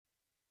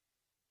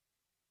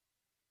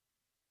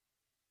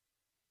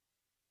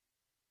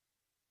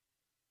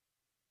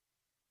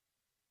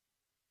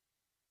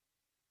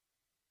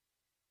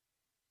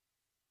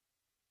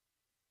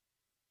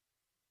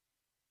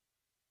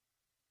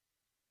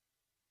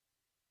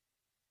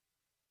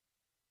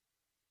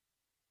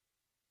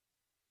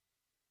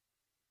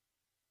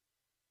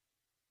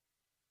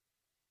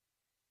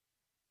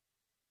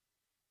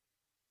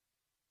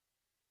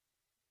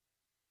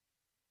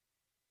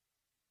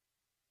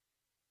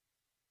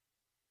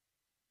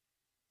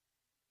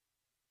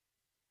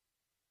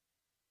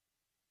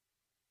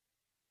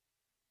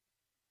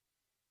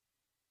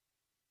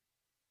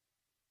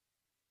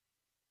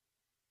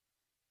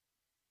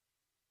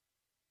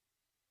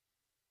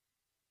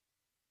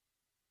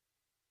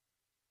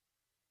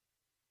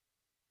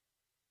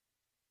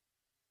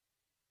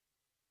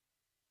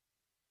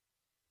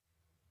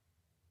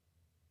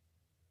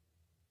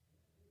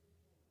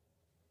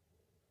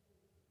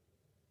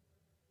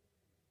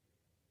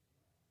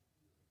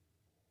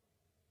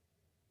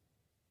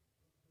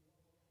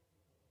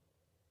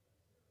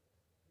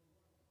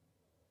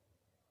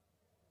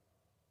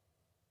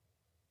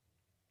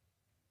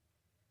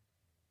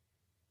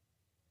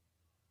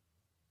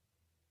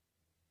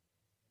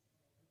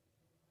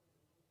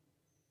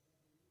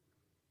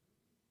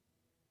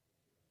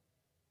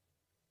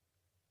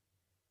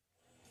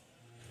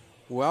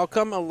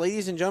Welcome,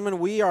 ladies and gentlemen.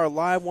 We are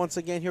live once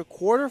again here.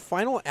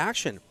 Quarterfinal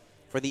action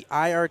for the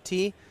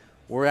IRT.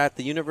 We're at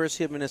the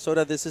University of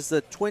Minnesota. This is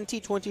the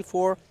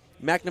 2024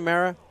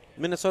 Mcnamara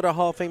Minnesota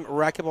Hall of Fame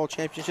Racquetball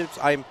Championships.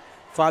 I'm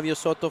Fabio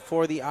Soto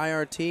for the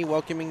IRT,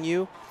 welcoming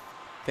you.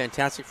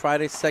 Fantastic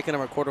Friday, second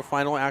of our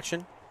quarterfinal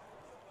action.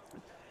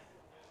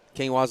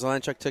 Kenny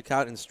Wazelanchuk took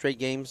out in straight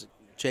games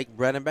Jake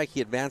Bredenbeck. He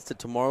advanced to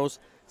tomorrow's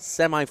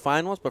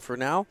semifinals, but for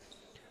now,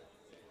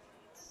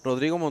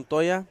 Rodrigo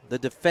Montoya, the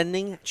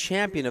defending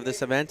champion of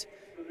this event,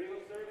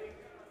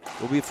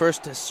 will be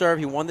first to serve.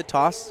 He won the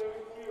toss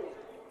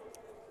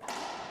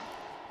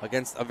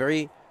against a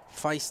very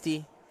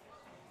feisty,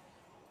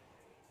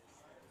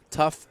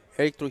 tough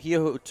Eric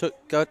Trujillo, who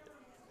got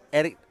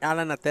Eric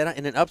Alanatera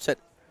in an upset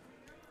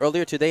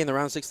earlier today in the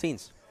round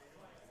 16s.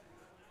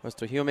 Was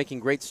Trujillo making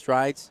great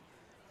strides.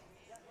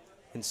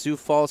 In Sioux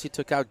Falls, he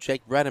took out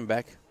Jake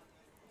Bredenbeck.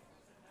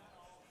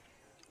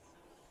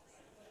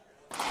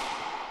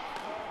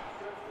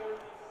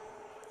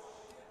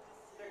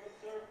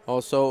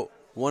 Also,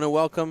 want to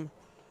welcome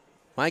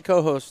my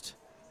co-host,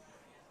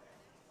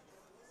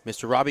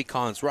 Mr. Robbie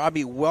Collins.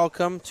 Robbie,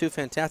 welcome to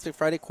Fantastic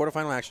Friday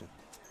quarterfinal action.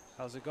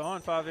 How's it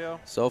going, Fabio?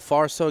 So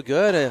far, so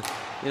good.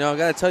 I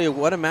got to tell you,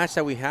 what a match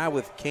that we had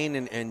with Kane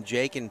and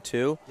Jake in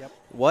two. Yep.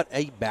 What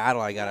a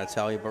battle, I got to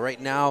tell you. But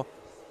right now,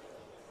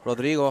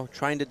 Rodrigo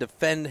trying to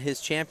defend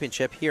his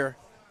championship here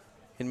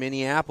in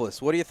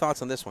Minneapolis. What are your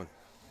thoughts on this one?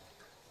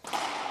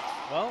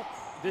 Well,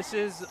 this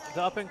is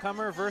the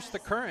up-and-comer versus the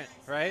current,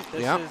 right?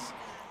 This is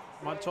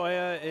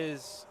Montoya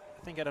is,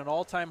 I think, at an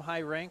all-time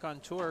high rank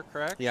on tour,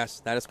 correct? Yes,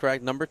 that is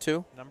correct. Number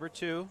 2. Number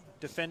 2,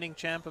 defending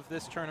champ of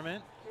this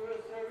tournament.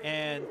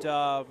 And,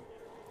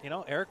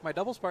 Eric, my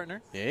doubles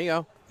partner. There you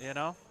go.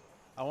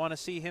 I want to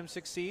see him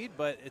succeed,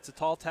 but it's a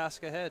tall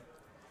task ahead.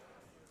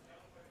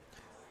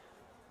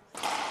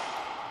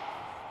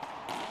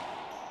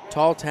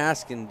 Tall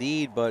task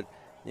indeed, but,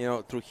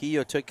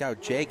 Trujillo took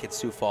out Jake at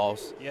Sioux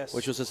Falls,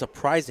 which was a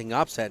surprising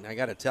upset, I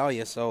got to tell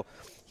you. So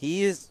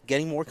he is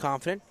getting more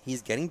confident.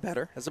 He's getting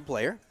better as a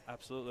player.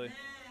 Absolutely.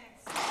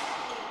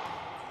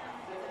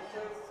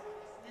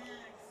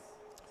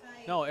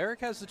 No,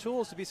 Eric has the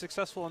tools to be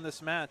successful in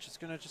this match. It's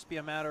going to just be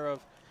a matter of,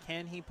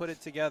 can he put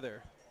it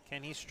together?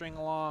 Can he string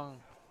along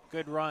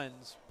good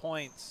runs,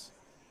 points,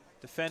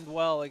 defend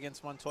well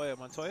against Montoya?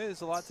 Montoya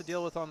is a lot to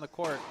deal with on the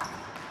court.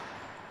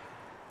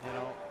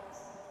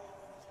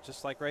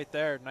 Just like right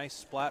there, nice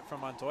splat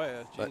from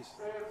Montoya. Jeez.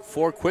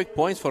 4 quick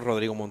points for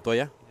Rodrigo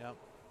Montoya. Yep.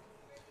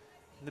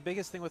 And the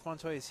biggest thing with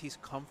Montoya is he's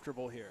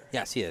comfortable here.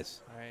 Yes, he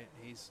is. All right,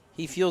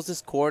 he feels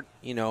this court,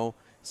 he's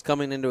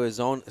coming into his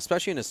own,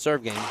 especially in a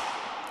serve game.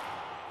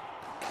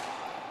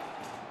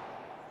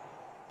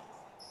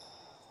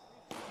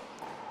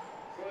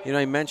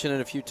 I mentioned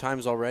it a few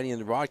times already in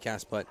the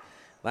broadcast, but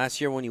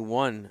last year when he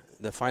won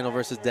the final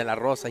versus De La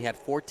Rosa, he had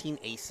 14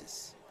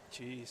 aces.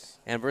 Jeez.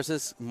 And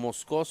versus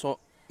Moscoso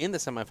in the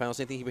semifinals,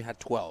 I think he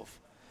had 12.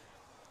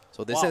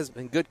 So this has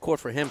been good court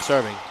for him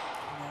serving.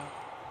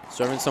 Yeah.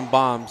 Serving some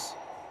bombs.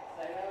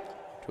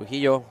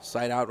 Trujillo,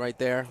 side out right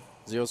there.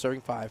 0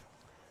 serving 5.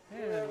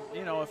 And,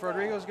 if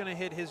Rodrigo's going to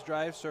hit his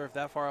drive serve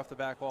that far off the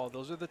back wall,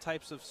 those are the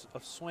types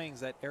of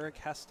swings that Eric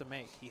has to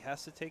make. He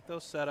has to take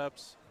those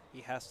setups. He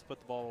has to put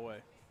the ball away.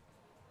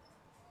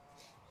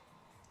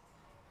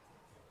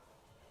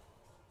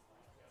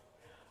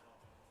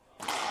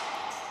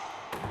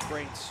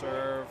 Great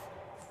serve.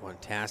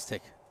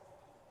 Fantastic.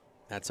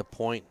 That's a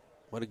point.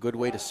 What a good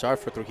way to start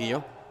for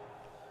Trujillo.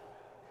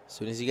 As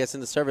soon as he gets in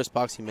the service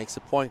box, he makes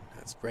a point.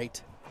 That's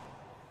great.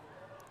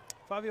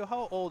 Fabio,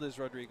 how old is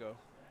Rodrigo?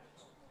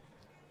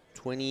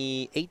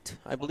 28,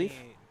 I believe.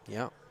 28.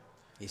 Yeah.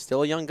 He's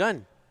still a young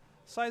gun.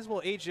 Sizable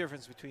age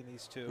difference between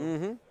these two.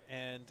 Mm-hmm.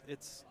 And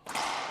it's,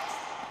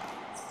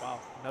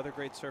 wow, another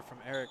great serve from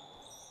Eric.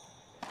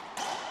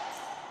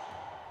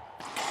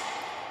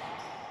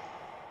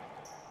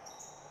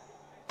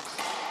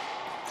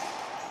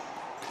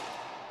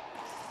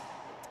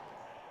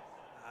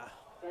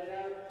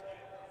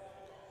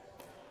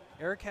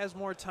 Eric has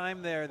more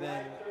time there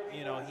than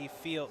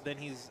than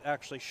he's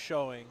actually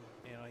showing.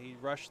 He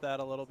rushed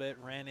that a little bit,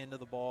 ran into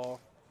the ball.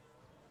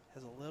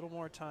 Has a little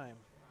more time.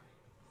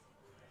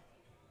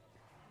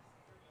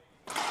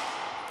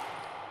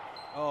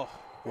 Oh.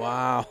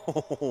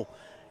 Wow.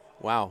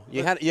 Wow.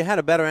 You had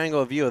a better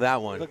angle of view of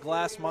that one. The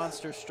glass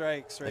monster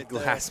strikes right there.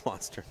 The glass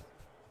monster.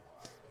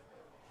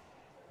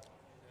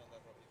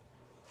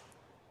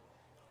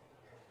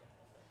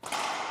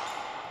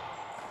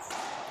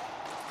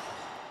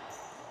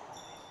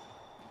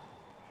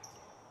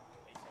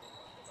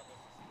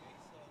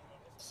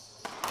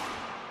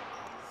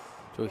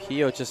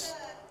 Trujillo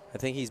I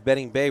think he's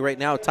betting big right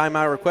now.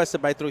 Timeout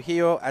requested by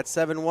Trujillo at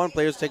 7-1.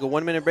 Players take a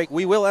 1-minute break.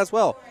 We will as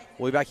well.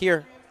 We'll be back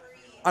here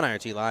on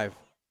IRT Live.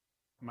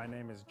 My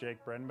name is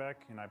Jake Bredenbeck,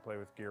 and I play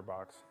with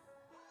Gearbox.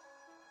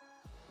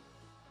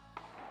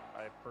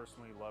 I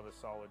personally love a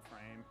solid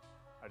frame.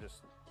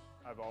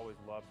 I've always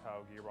loved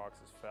how Gearbox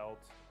has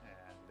felt,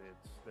 and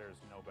there's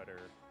no better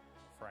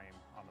frame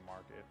on the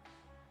market.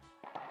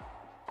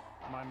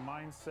 My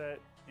mindset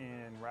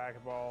in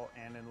racquetball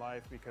and in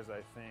life, because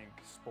I think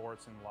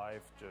sports and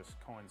life just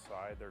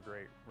coincide, they're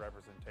great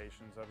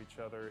representations of each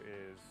other,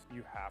 is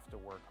you have to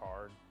work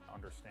hard,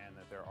 understand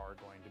that there are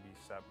going to be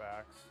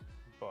setbacks,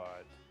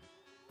 but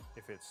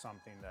if it's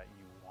something that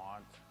you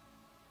want,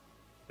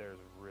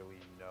 there's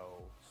really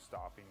no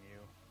stopping you,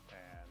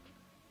 and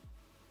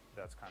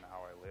that's kind of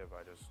how I live.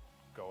 I just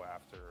go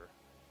after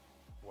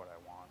what I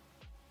want.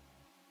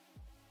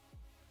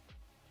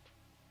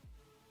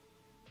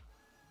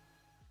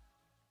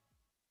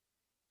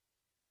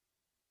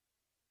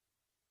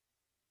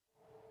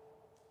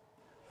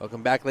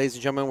 Welcome back, ladies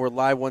and gentlemen. We're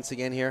live once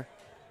again here.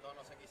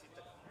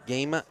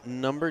 Game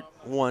number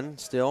 1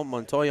 still.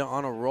 Montoya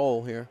on a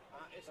roll here.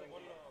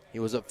 He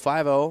was up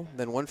 5-0,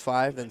 then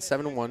 1-5, then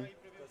 7-1.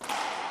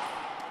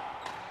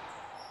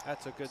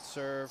 That's a good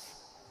serve.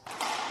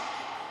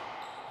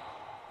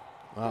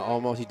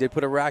 Almost. He did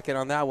put a racket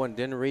on that one.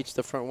 Didn't reach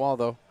the front wall,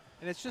 though.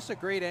 And it's just a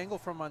great angle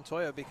from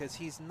Montoya because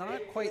he's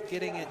not quite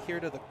getting it here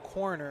to the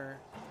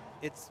corner.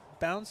 It's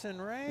bouncing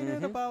right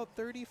at about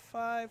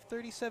 35,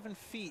 37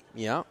 feet.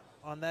 Yeah.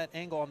 On that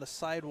angle on the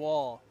side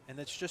wall, and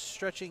it's just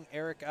stretching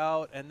Eric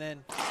out, and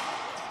then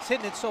it's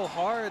hitting it so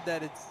hard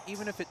that it's,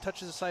 even if it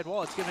touches the side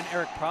wall, it's giving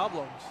Eric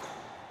problems.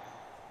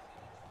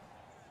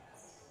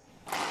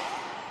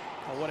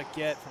 Oh, what a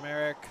get from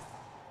Eric.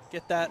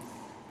 Get that.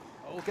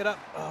 Oh, get up.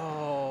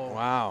 Oh.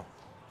 Wow.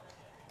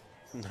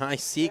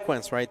 Nice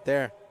sequence right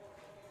there.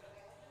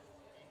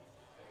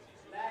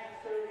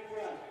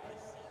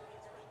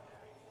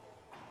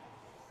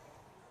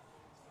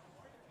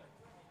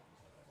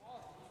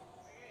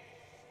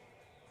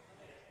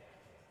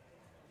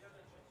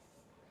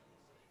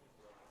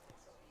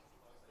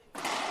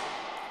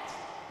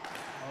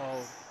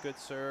 Good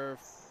serve.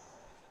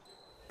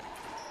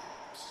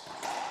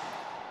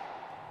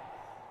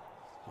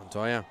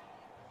 Montoya.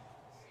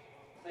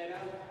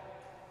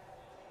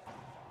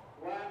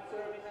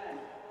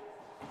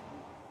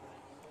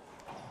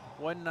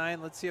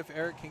 1-9. Let's see if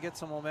Eric can get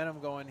some momentum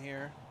going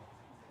here.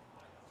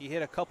 He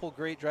hit a couple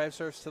great drive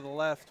serves to the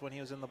left when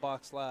he was in the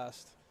box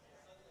last.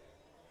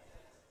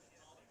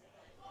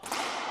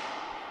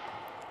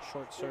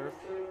 Short serve.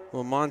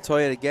 Well,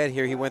 Montoya to get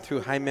here, he went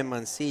through Jaime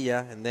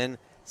Mancilla and then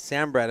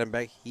Sam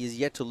Bradenbeck. He's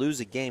yet to lose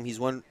a game. He's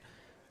won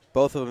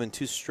both of them in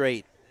 2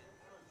 straight.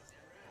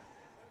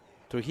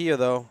 Trujillo,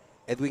 though,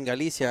 Edwin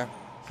Galicia,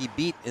 he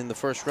beat in the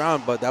first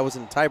round, but that was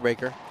in the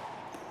tiebreaker.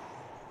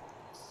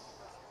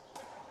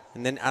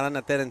 And then Alan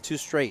Nater in 2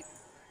 straight.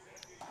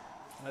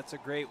 That's a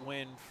great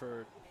win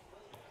for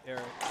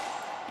Eric.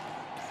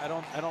 I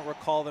don't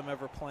recall them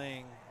ever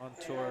playing on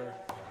tour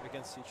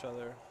against each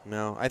other.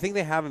 No, I think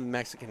they have in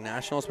Mexican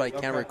Nationals, but I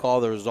can't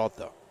recall the result,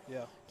 though.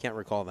 Yeah. Can't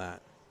recall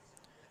that.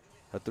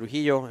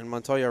 Trujillo and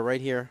Montoya right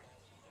here.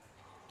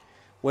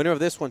 Winner of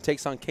this one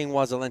takes on King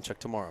Wazelenchuk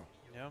tomorrow.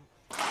 Yeah.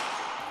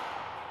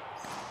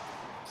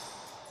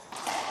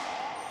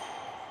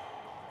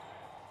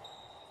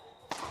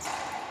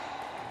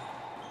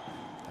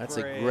 That's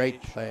a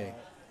great play.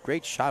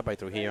 Great shot by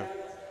Trujillo.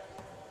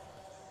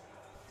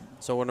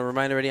 So I want to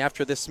remind everybody,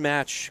 after this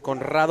match,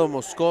 Conrado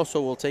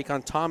Moscoso will take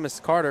on Thomas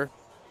Carter,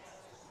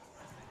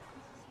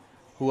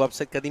 who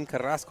upset Kadim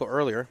Carrasco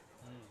earlier.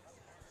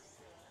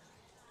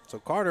 So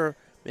Carter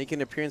making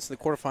an appearance in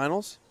the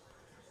quarterfinals,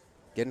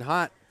 getting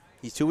hot.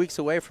 He's 2 weeks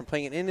away from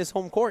playing it in his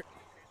home court.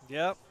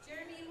 Yep.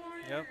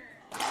 Yep.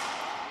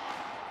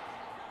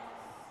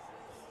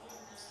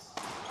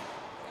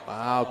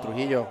 Wow,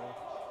 Trujillo.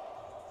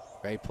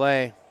 Great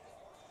play.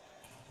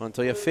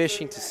 Montoya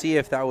fishing to see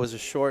if that was a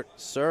short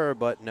serve,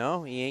 but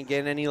no, he ain't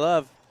getting any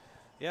love.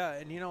 Yeah,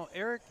 and you know,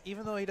 Eric,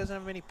 even though he doesn't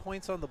have many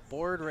points on the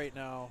board right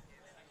now,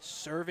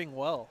 serving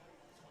well.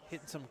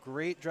 Hitting some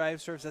great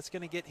drive serves. That's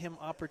going to get him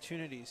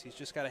opportunities. He's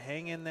just got to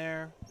hang in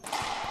there.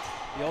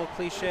 The old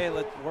cliche,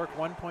 let's work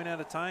 1 point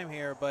at a time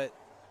here, but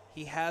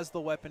he has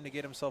the weapon to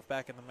get himself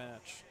back in the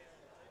match.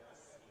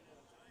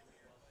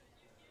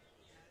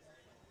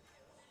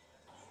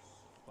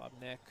 Bob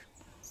Nick.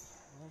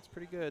 Well, that's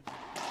pretty good.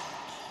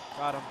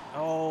 Got him.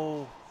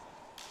 Oh.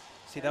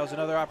 See, that was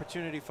another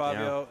opportunity,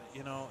 Fabio. Yeah.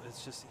 You know,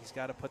 it's just he's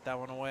got to put that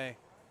one away.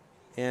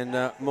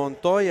 And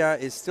Montoya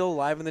is still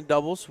live in the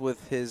doubles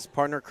with his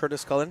partner,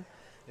 Curtis Cullen.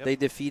 Yep. They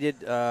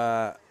defeated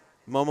Momo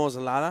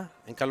Zalada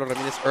and Carlos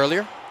Ramirez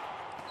earlier.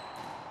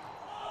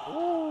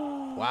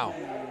 Ooh. Wow.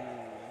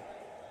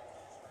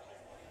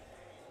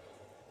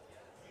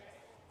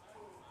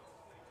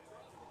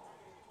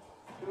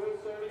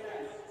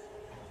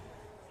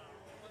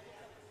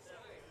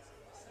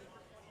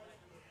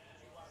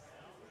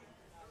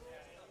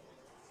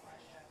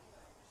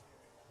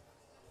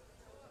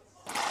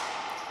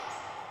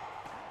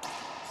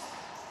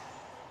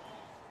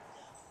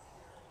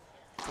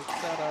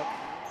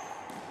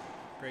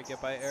 Great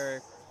get by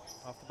Eric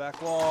off the back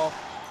wall.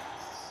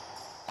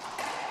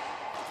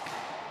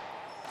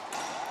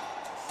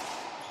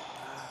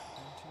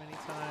 Too many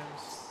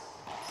times.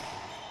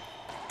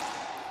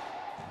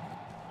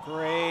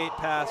 Great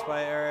pass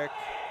by Eric.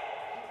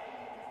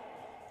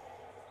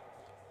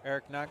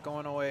 Eric not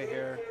going away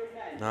here.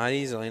 Not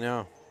easily,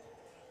 no.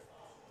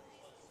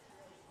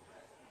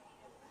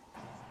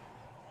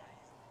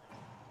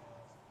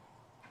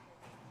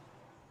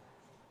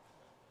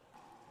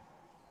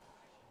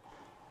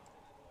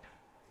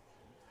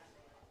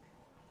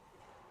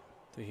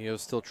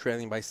 Trujillo's still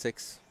trailing by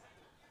 6.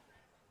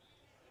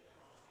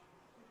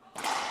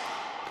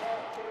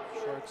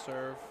 Short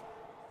serve.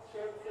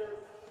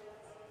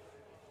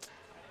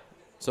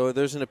 So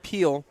there's an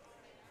appeal.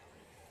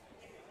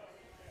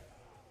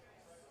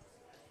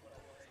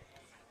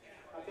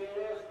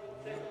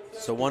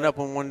 So 1 up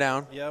and 1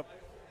 down. Yep.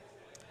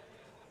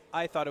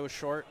 I thought it was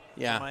short.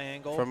 Yeah. From my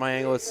angle. From my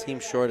angle, it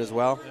seems short as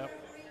well. Yep.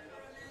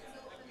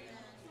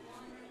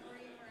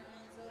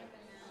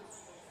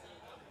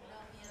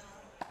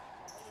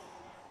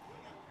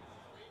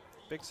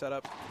 Big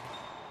setup.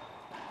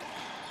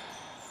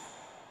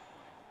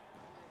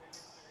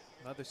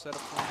 Another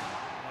setup point.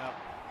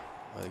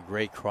 Yep. A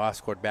great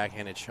cross-court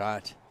backhanded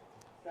shot.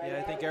 Yeah,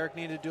 I think Eric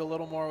needed to do a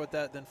little more with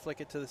that than flick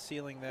it to the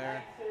ceiling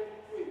there.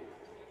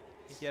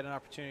 He had an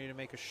opportunity to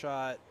make a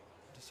shot.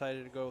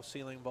 Decided to go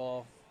ceiling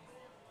ball.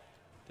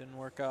 Didn't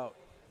work out.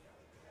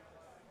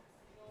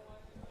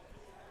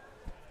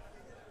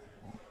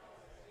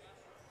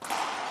 Oh,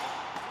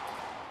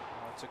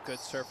 it's a good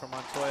serve from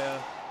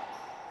Montoya.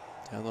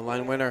 Down the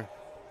line winner.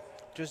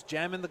 Just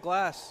jamming the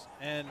glass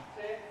and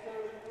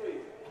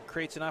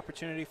creates an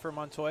opportunity for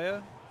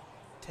Montoya.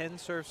 10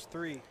 serves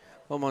 3.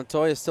 Well,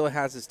 Montoya still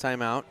has his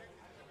timeout. I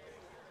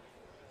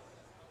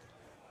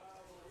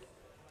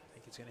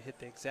think he's going to hit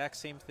the exact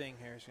same thing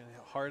here. He's going to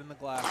hit hard in the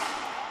glass.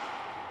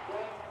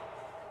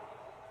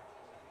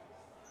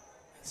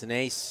 It's an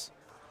ace.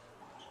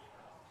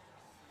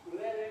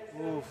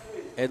 Oof.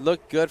 It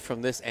looked good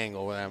from this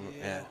angle.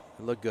 Yeah. It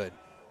looked good.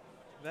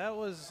 That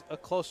was a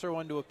closer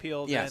one to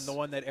appeal Yes. than the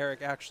one that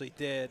Eric actually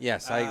did.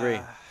 Yes, I agree.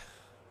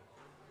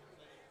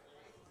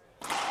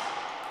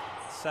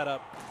 Set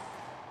up.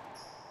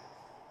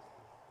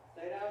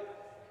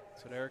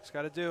 That's what Eric's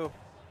got to do.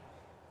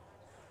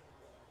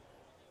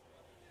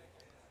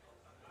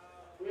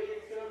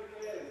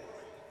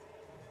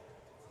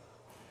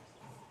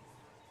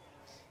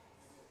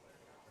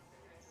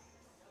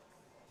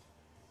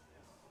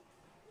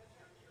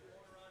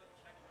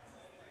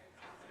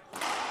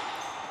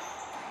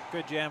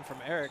 Good jam from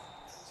Eric.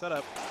 Set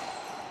up.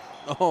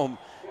 Oh,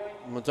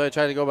 Montoya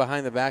tried to go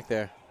behind the back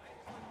there.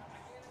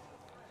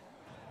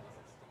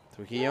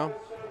 Trujillo.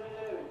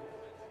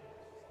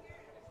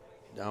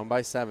 Down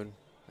by 7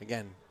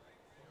 again.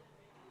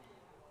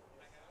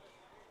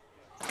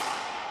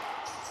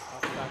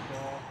 Off the back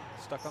wall.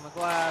 Stuck on the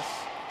glass.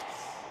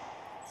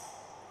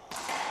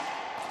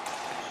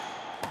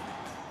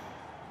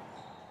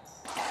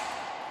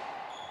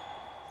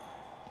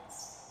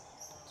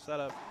 Set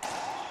up.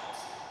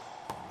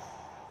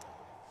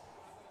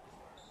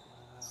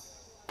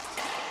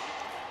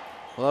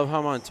 I love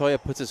how Montoya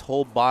puts his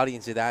whole body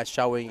into that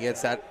shot when he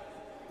gets that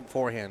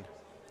forehand.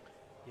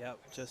 Yep,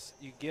 just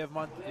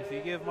if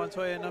you give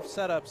Montoya enough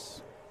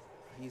setups,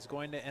 he's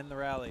going to end the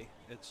rally.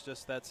 It's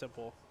just that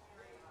simple.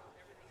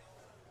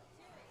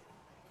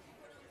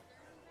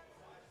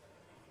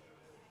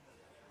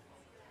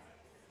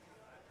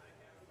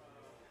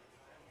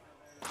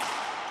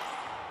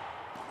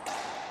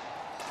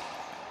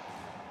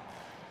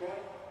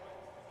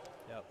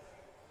 Yep.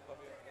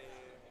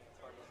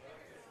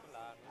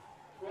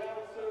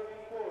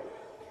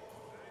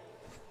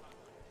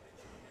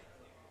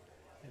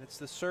 And it's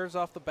the serves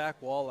off the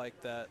back wall like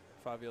that,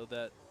 Fabio,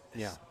 that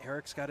Yeah.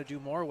 Eric's got to do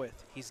more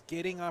with. He's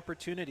getting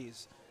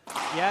opportunities.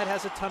 Yeah, it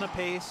has a ton of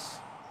pace.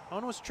 That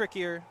one was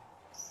trickier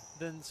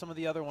than some of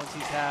the other ones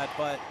he's had,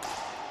 but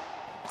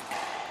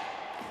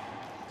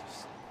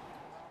just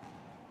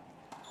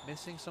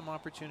missing some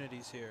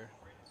opportunities here.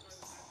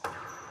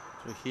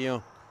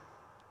 Trujillo.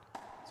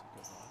 That's a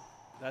good one.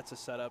 That's a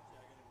setup.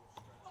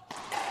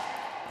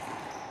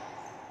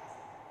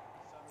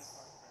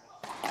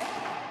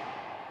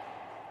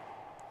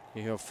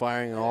 Trujillo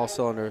firing on all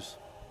cylinders.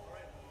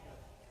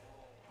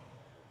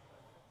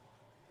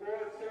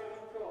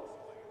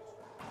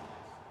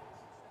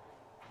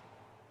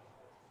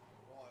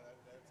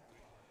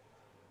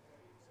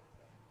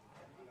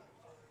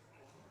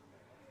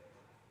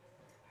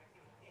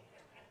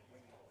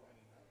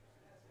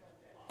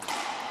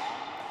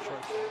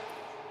 Short serve.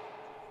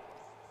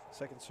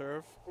 Second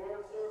serve.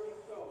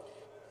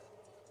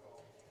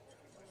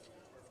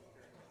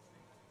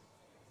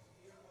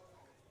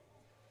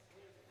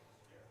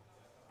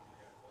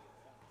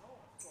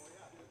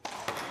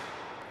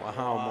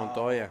 Wow,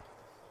 Montoya.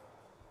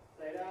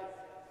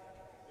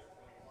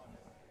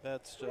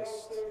 That's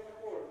just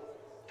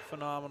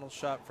phenomenal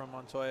shot from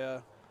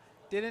Montoya.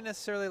 Didn't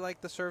necessarily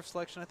like the serve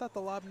selection. I thought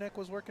the lob neck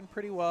was working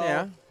pretty well.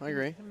 Yeah, I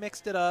agree.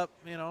 Mixed it up,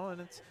 and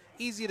it's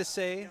easy to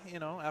say,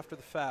 after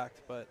the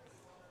fact, but,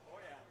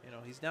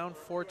 he's down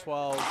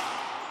 4-12.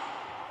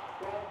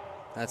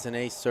 That's an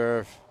ace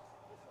serve.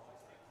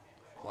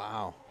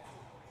 Wow.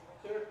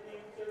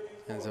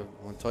 And so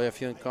Montoya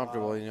feeling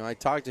comfortable. I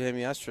talked to him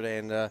yesterday,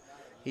 and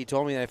he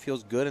told me that it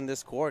feels good in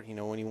this court.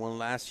 When he won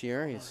last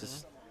year, he's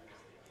just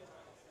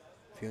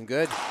feeling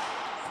good.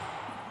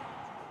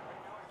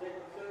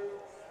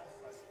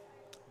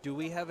 Do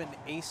we have an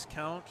ace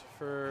count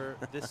for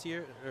this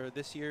year or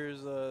this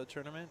year's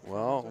tournament?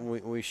 Well,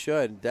 we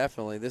should,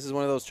 definitely. This is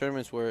one of those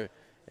tournaments where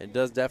it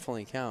does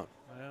definitely count.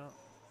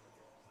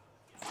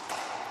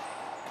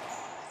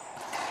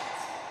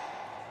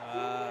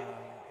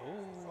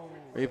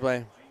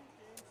 Replay.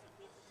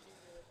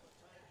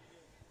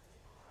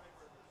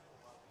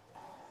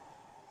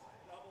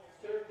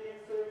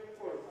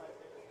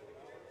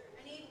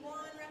 I need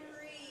one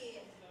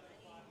referee.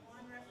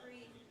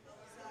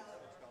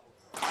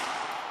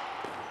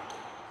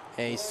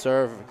 A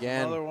serve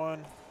again. Another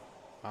one.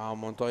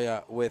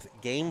 Montoya with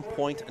game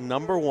point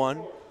number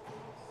 1.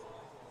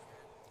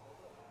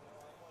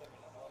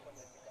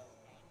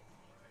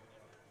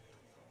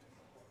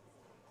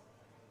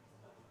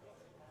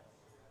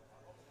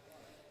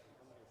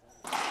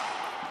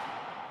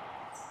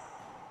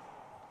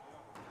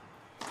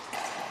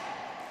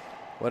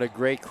 What a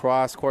great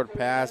cross-court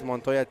pass.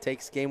 Montoya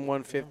takes game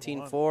 1,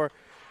 15-4.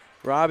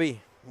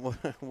 Robbie, what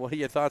are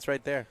your thoughts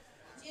right there?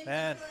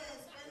 Man,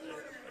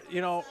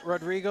 you know,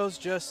 Rodrigo's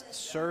just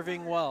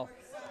serving well.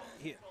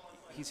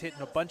 He's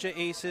hitting a bunch of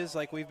aces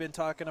like we've been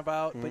talking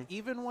about, but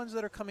even ones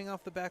that are coming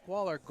off the back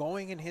wall are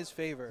going in his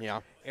favor.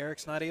 Yeah.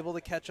 Eric's not able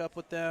to catch up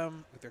with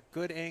them. They're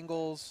good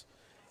angles,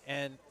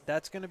 and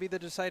that's going to be the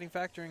deciding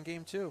factor in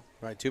game 2.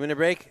 Right, 2-minute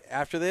break.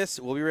 After this,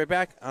 we'll be right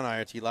back on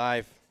IRT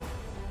Live.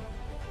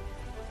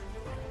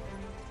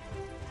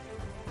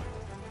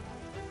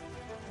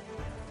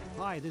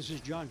 Hi, this is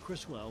John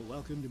Criswell.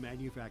 Welcome to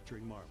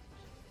Manufacturing Marvels.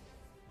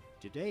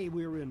 Today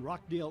we're in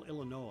Rockdale,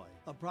 Illinois,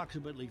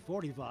 approximately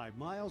 45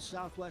 miles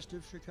southwest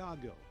of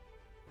Chicago.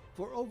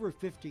 For over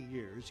 50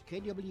 years,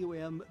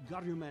 KWM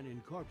Gutterman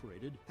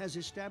Incorporated has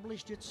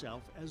established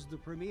itself as the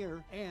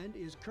premier and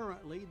is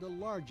currently the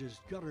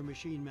largest gutter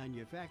machine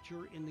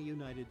manufacturer in the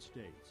United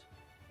States.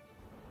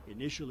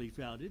 Initially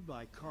founded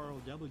by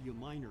Carl W.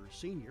 Miner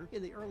Sr.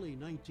 in the early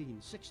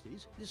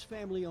 1960s, this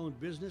family-owned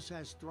business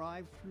has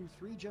thrived through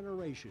 3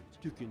 generations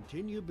to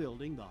continue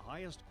building the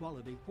highest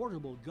quality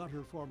portable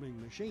gutter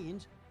forming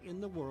machines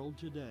in the world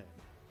today.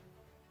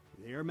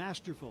 They are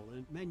masterful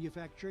in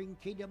manufacturing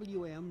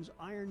KWM's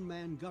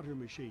Ironman gutter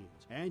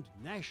machines and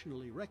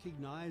nationally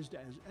recognized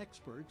as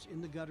experts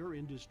in the gutter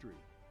industry.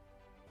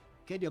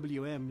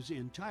 KWM's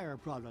entire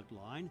product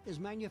line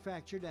is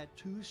manufactured at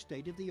 2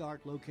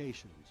 state-of-the-art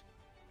locations.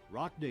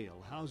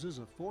 Rockdale houses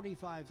a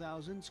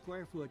 45,000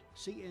 square foot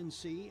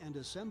CNC and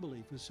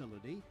assembly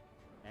facility,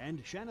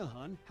 and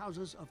Shanahan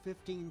houses a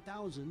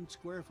 15,000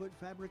 square foot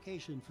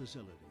fabrication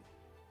facility.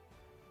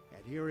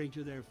 Adhering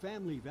to their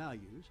family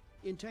values,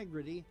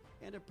 integrity,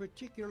 and a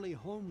particularly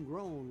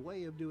homegrown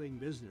way of doing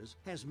business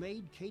has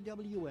made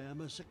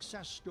KWM a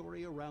success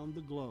story around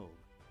the globe.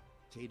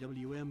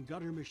 KWM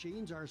gutter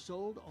machines are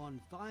sold on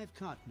 5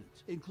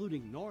 continents,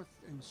 including North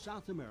and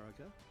South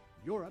America,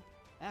 Europe,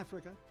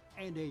 Africa,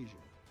 and Asia.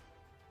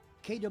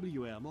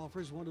 KWM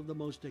offers one of the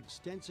most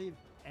extensive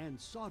and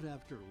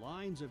sought-after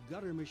lines of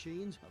gutter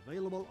machines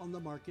available on the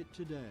market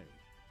today.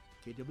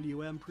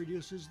 KWM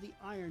produces the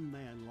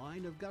Ironman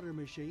line of gutter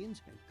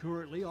machines and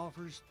currently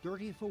offers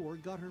 34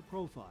 gutter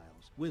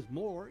profiles, with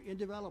more in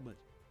development.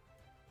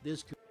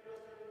 This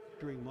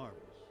Manufacturing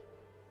Marvels.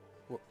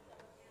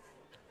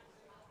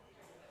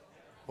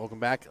 Welcome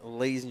back,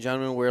 ladies and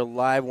gentlemen. We're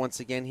live once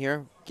again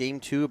here. Game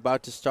 2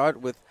 about to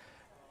start with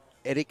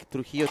Eric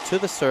Trujillo to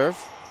the serve.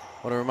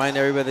 I want to remind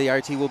everybody the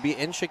RT will be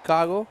in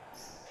Chicago,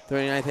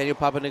 39th Annual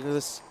Papa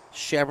Nicholas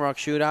Shamrock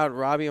Shootout.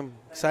 Robbie, I'm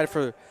excited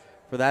for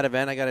that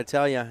event. I got to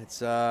tell you,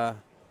 it's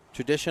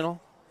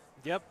traditional.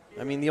 Yep.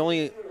 I mean, the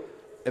only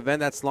event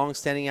that's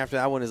long-standing after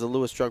that one is the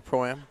Lewis Drug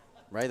Pro-Am,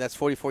 right? That's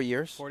 44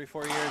 years.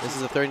 44 years. This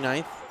is the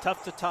 39th.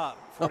 Tough to top.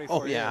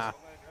 44 years. Yeah.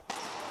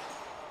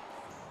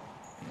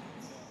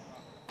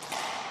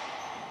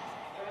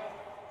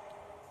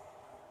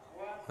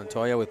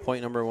 Montoya with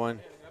point number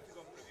 1.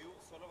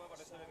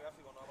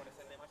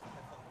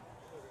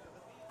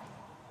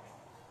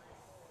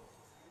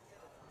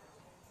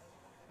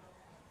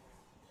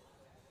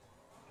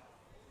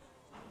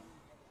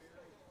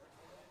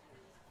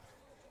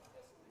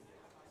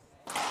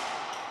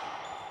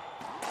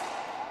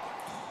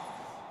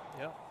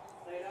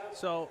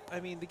 So, I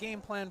mean, the game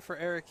plan for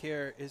Eric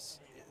here is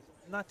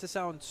not to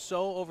sound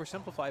so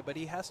oversimplified, but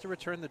he has to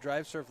return the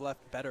drive serve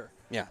left better.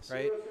 Yes.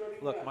 Right?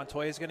 Look,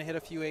 Montoya's going to hit a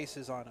few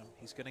aces on him.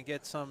 He's going to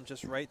get some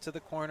just right to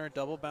the corner,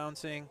 double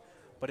bouncing,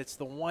 but it's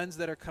the ones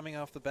that are coming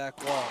off the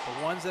back wall,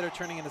 the ones that are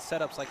turning into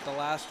setups like the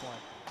last one,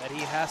 that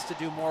he has to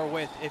do more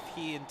with if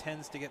he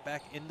intends to get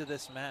back into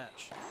this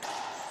match.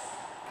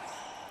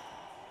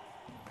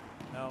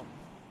 No.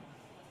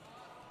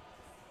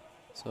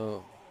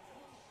 So,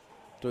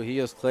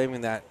 Trujillo's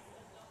claiming that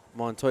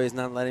Montoya's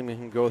not letting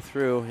him go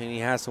through, and he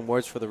has some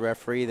words for the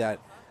referee that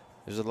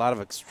there's a lot of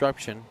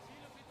obstruction.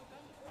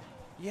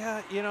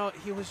 Yeah, you know,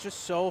 he was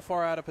just so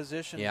far out of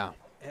position. Yeah.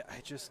 I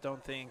just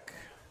don't think,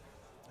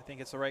 I think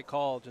it's the right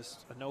call.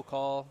 Just a no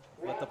call,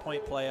 let the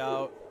point play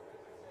out.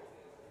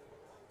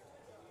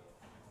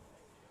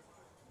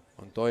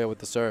 Montoya with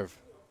the serve.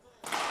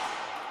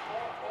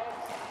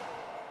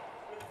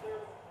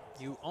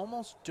 You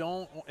almost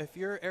don't, if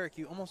you're Eric,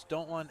 you almost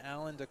don't want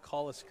Allen to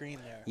call a screen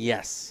there.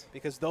 Yes.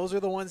 Because those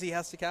are the ones he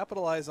has to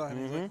capitalize on.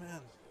 He's like,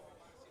 man.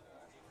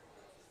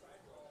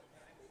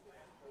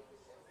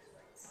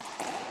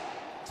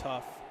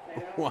 tough.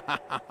 Wow.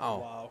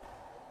 Wow.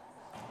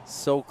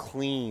 So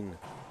clean.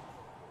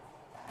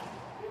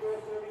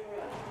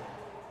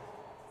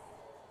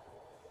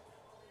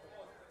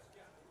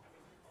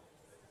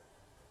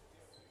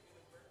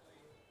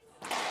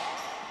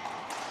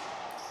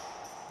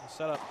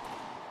 Set up.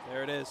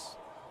 There it is.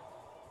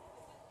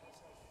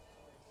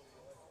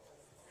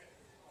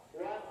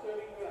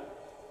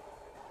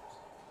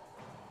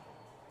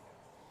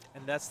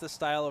 And that's the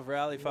style of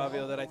rally,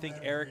 Fabio, that I think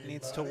Eric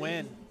needs to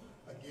win.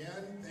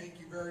 Again, thank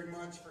you very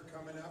much for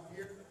coming up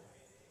here.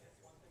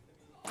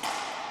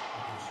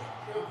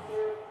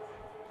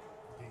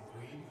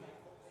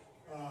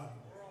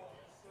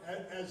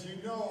 As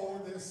you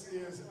know, this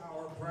is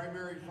our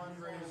primary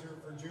fundraiser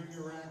for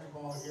junior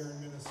racquetball here in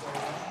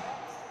Minnesota.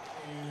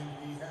 And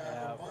we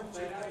have a bunch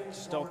of things.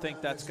 Just don't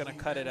think that's going to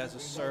cut it as a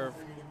serve.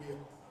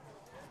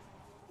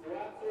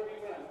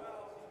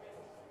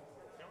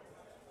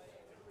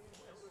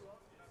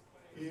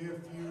 If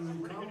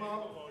you come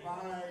up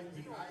by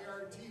the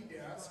IRT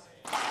desk,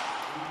 we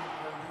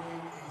are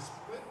doing a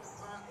split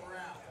pot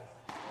raffle.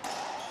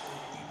 So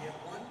you get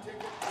 1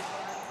 ticket for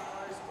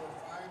 $5 or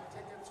 5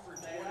 tickets for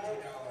 $20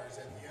 at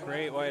the end.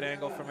 Great wide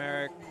angle from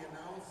Eric. Will be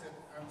announced at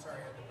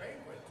the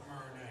banquet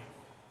tomorrow night.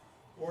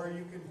 Or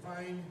you can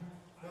find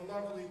the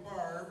lovely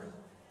Barb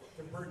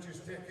to purchase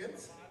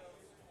tickets.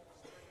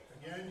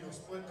 Again, you'll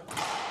split the pot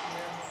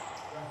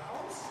with the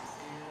house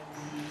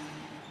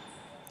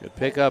and Good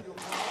pickup.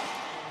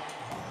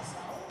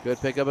 Good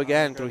pickup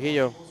again,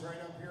 Trujillo.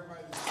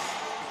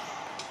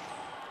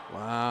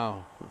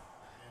 Wow.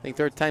 I think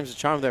third time's the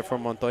charm there for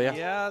Montoya.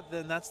 Yeah,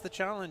 then that's the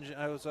challenge.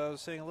 I was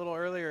saying a little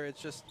earlier, it's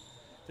just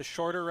the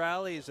shorter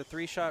rallies, the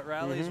 3-shot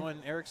rallies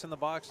when Eric's in the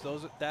box,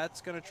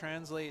 that's going to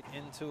translate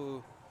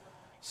into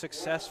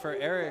success for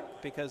Eric,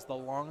 because the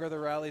longer the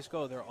rallies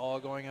go, they're all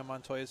going in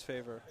Montoya's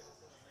favor.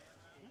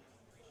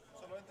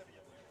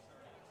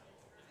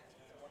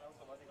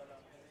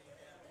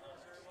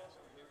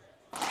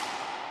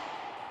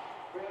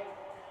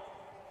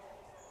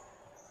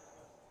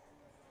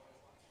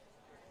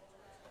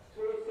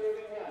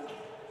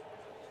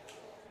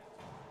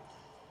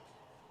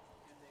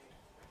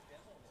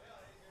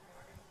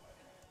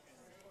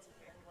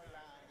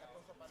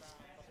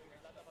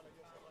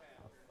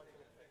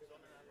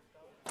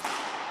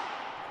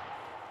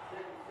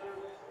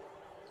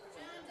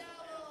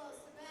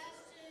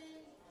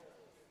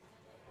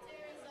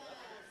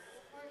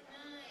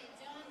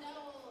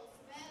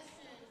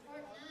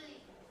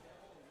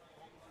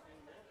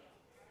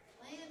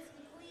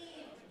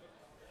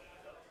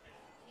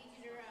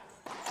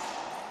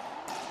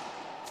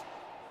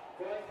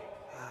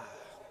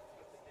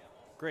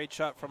 Great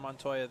shot from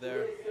Montoya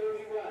there.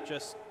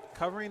 Just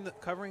covering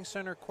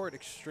center court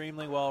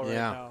extremely well right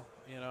now,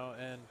 you know,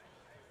 and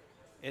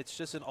it's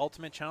just an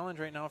ultimate challenge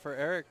right now for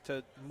Eric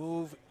to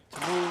move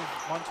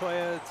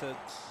Montoya to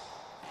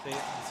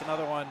it's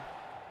another one.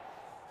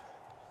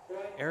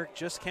 Eric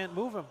just can't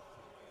move him.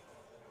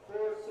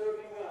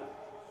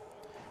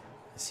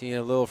 Seeing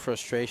a little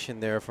frustration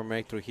there from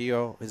Eric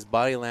Trujillo. His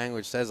body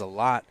language says a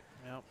lot.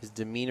 Yep. His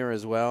demeanor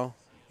as well.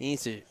 He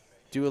needs to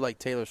do it like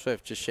Taylor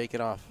Swift, just shake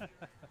it off.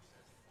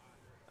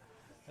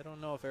 I don't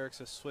know if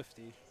Eric's a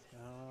Swiftie. I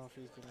don't know if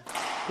he's going to.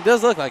 It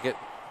does look like it.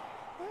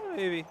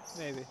 Maybe.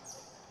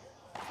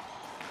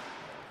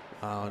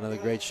 Wow, another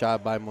great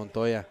shot by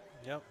Montoya.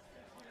 Yep.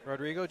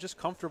 Rodrigo just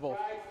comfortable,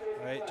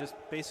 right? Just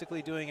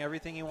basically doing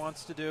everything he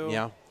wants to do.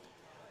 Yeah.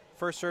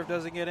 First serve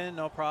doesn't get in,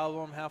 no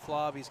problem. Half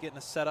lob, he's getting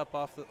a setup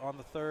on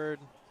the third.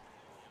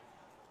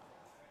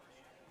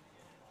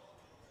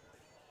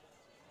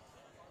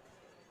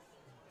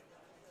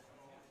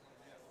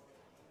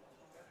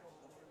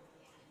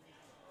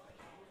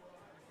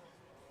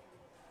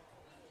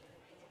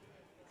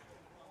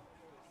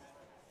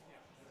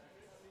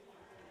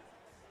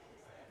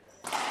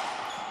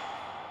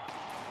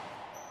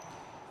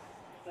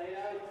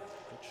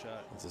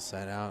 It's a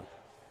side out.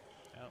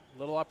 Yeah,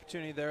 little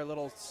opportunity there,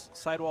 little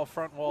sidewall,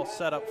 front wall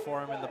setup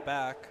for him in the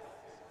back.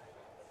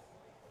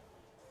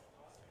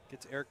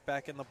 Gets Eric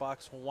back in the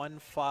box,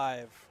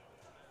 1-5.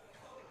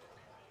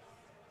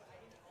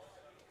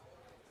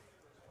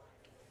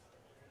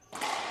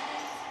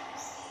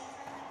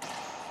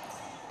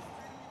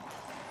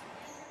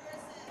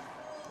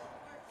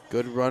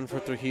 Good run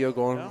for Trujillo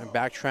going and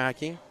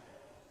backtracking.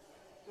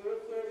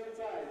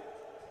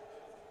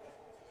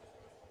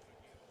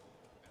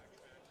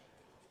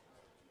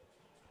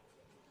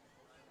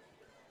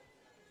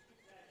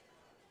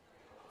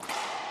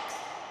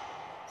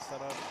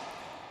 Set up.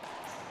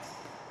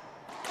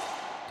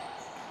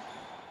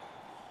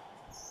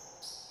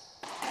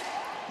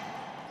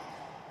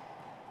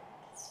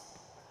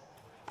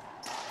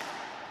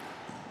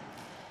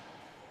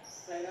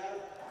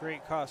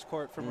 Great cross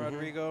court from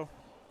Rodrigo.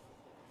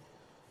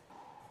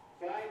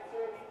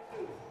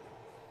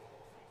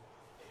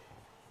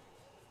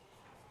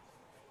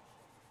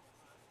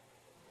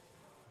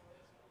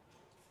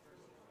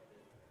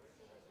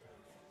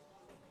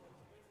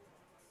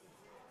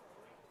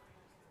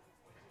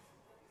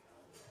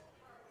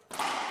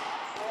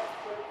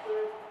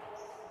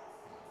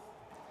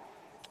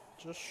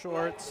 Just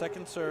short,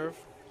 second serve.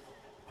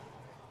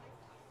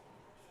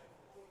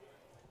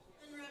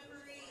 And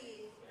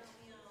referees, help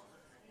me out.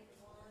 I need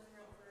one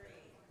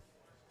referee.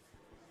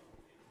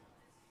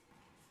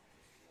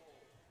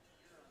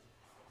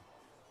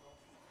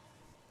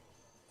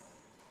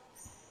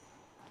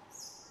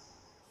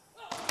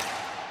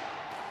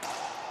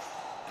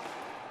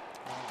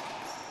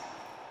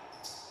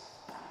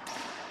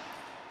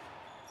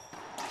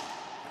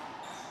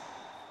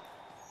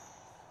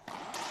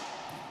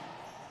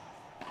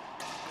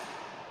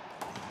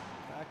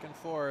 Back and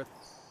forth.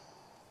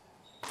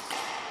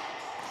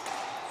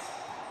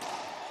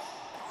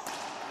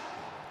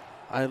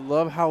 I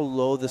love how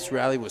low this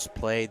rally was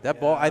played.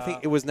 That ball, I think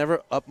Yeah. it was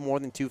never up more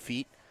than 2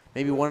 feet,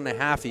 maybe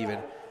 1.5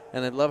 even.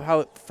 And I love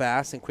how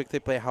fast and quick they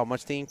play, how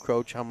much they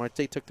encroach, how much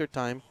they took their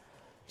time.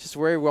 Just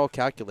very well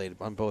calculated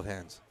on both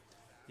hands.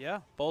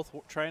 Yeah, both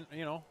trying,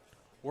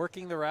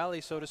 working the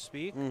rally, so to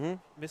speak.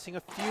 Mm-hmm. Missing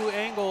a few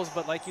angles,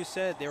 but like you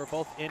said, they were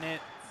both in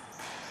it,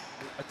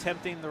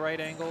 attempting the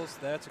right angles.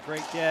 That's a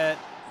great get.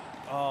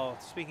 Oh,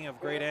 speaking of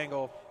great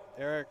angle,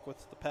 Eric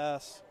with the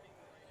pass.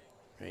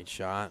 Great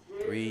shot.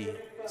 3,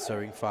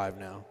 serving 5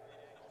 now.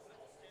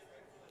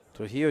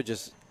 Trujillo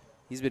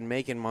he's been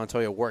making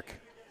Montoya work.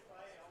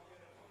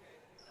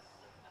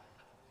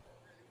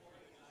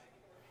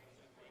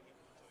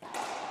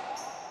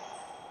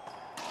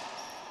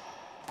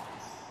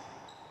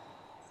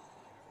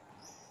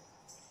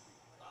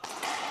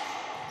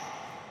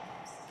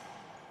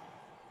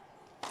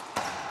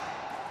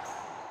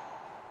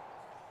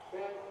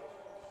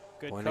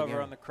 Good Point cover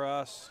again. on the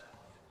cross.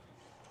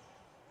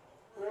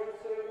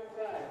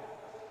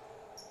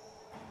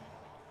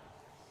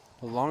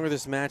 The longer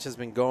this match has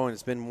been going,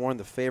 it's been more in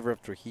the favor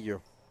of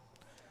Trujillo.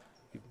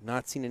 We've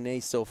not seen an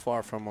ace so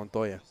far from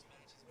Montoya.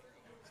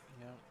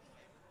 Yeah.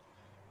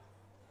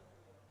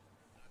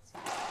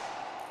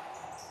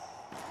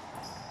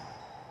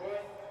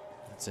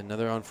 It's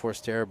another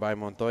unforced error by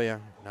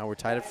Montoya. Now we're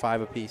tied at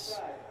 5 apiece.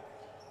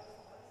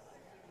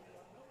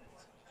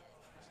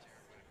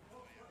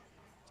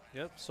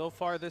 Yep, so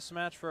far this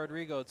match for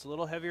Rodrigo, it's a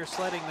little heavier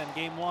sledding than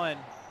game one.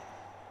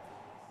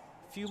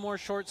 Few more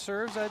short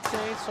serves, I'd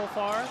say, so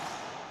far.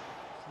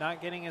 Not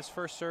getting his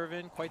first serve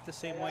in quite the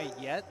same way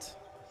yet.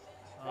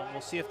 We'll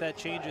see if that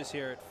changes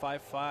here at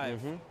 5-5.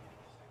 Mm-hmm.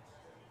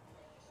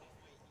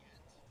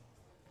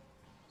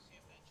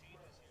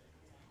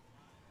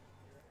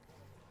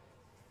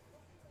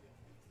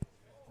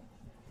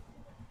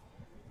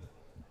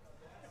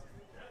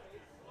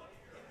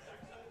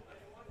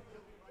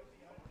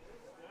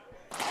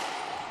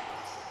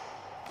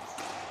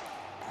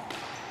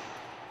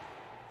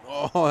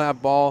 Oh,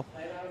 that ball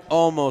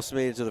almost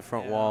made it to the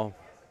front wall.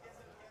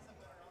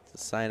 It's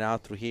a side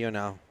out. Trujillo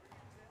now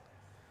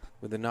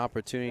with an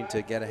opportunity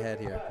to get ahead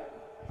here.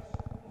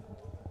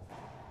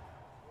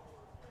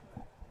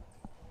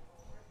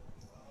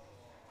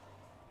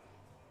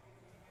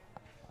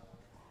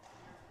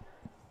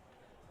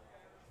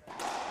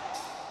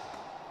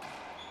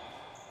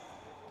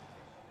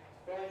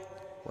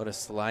 What a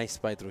slice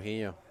by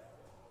Trujillo.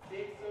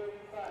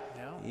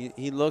 Yeah.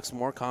 He looks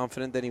more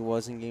confident than he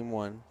was in game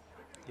one.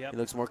 Yep. He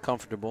looks more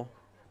comfortable.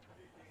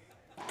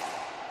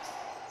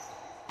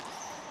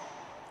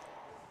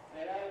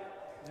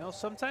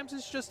 Sometimes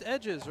it's just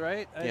edges,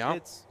 right? Yeah.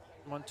 It's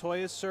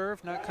Montoya's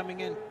serve not coming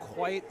in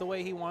quite the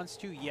way he wants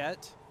to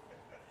yet.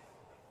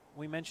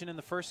 We mentioned in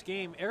the first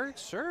game,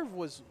 Eric's serve he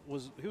was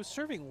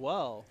serving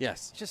well.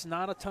 Yes. Just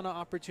not a ton of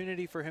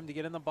opportunity for him to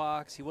get in the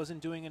box. He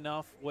wasn't doing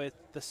enough with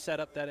the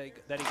setup that he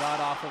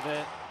got off of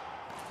it.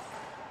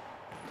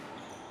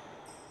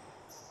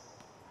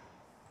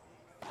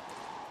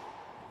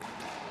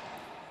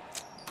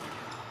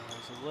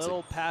 There's a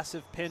little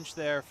passive pinch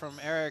there from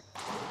Eric.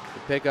 The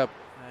pickup.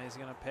 He's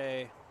going to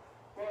pay.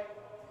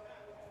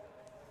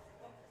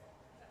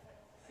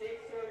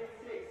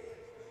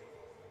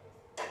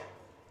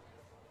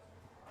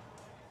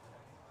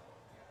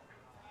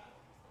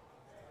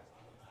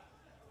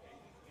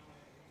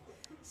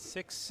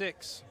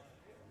 Six.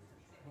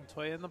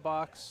 Montoya in the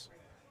box.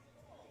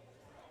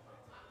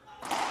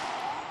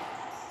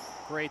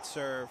 Great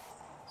serve.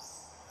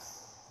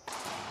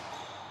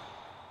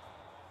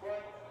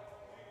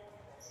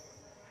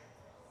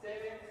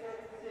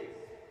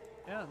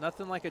 Yeah,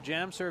 nothing like a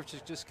jam serve to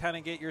just kind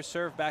of get your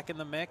serve back in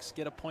the mix,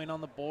 get a point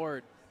on the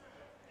board.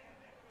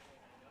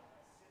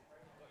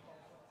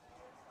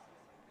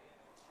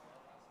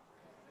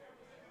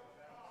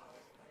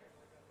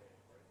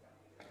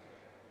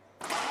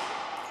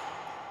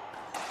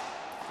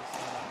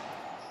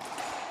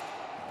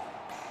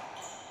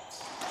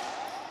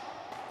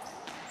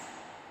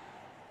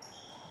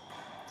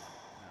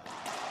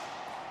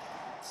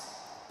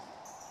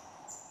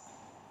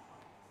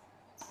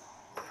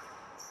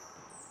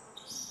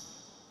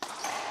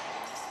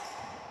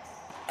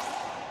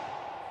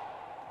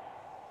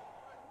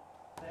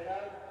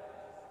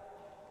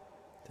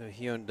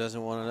 He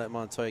doesn't want to let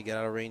Montoya get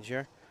out of range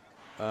here.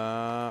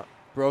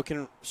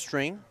 Broken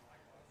string.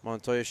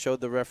 Montoya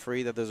showed the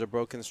referee that there's a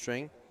broken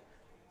string.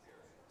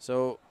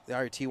 So the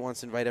IRT wants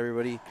to invite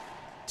everybody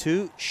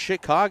to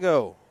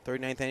Chicago.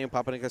 39th Annual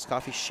Papa Nicholas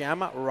Coffee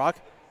Shamrock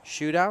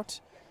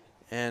Shootout.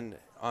 And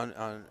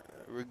on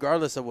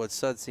regardless of what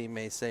Sudsy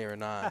may say or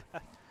not,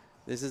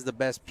 this is the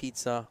best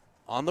pizza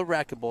on the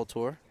Racquetball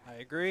Tour. I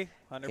agree,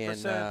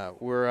 100%. And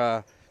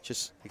we're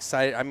just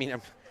excited. I mean,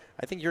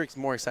 I think you're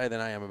more excited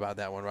than I am about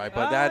that one, right?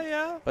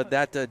 But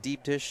that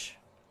deep dish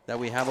that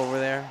we have over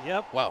there.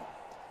 Yep. Wow,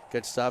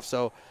 good stuff.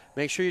 So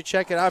make sure you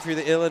check it out if you're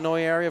the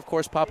Illinois area. Of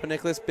course, Papa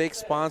Nicholas, big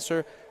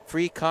sponsor.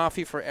 Free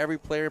coffee for every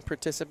player and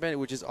participant,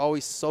 which is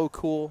always so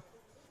cool.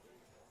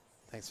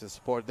 Thanks for the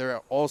support. There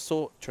are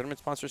also tournament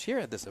sponsors here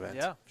at this event.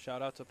 Yeah,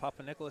 shout out to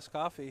Papa Nicholas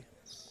Coffee.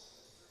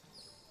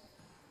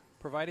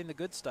 Providing the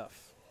good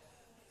stuff.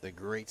 The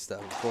great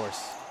stuff, of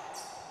course.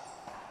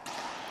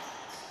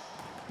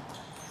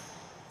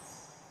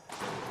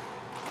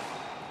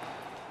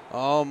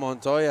 Oh,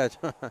 Montoya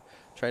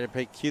trying to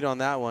play cute on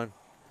that one.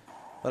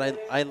 But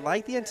I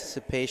like the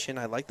anticipation.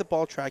 I like the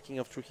ball tracking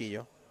of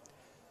Trujillo.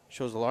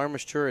 Shows a lot of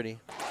maturity.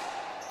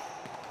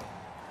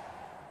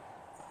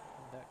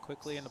 That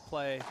quickly into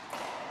play.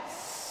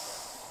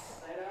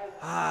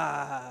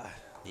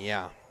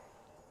 Yeah.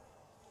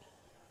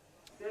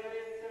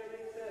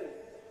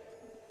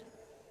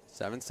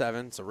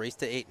 7-7. It's a race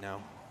to 8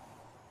 now.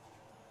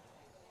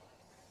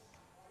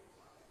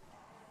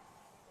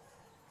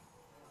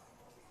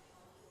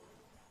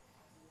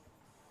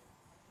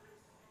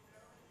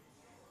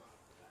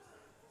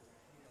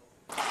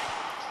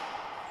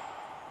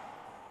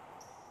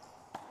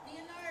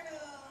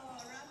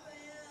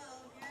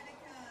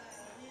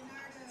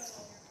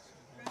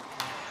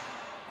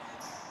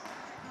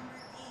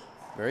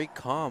 Very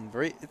calm.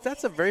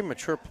 That's a very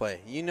mature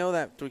play. You know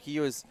that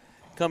Trujillo is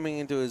coming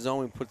into his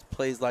own and puts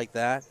plays like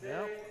that.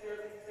 Yep.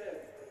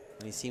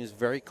 And he seems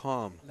very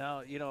calm. Now,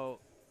 you know,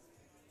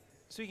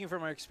 speaking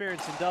from our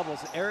experience in doubles,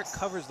 Eric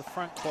covers the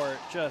front court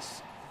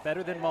just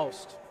better than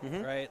most,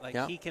 right? Like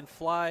he can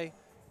fly,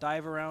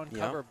 dive around,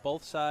 cover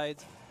both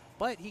sides,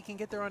 but he can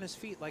get there on his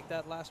feet like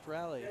that last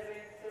rally.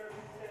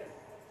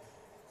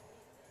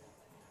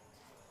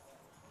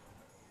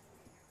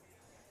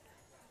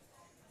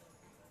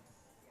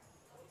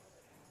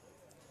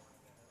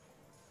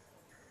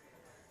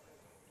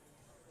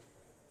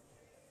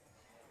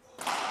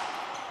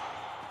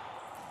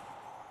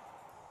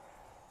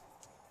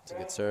 It's a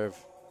good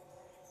serve.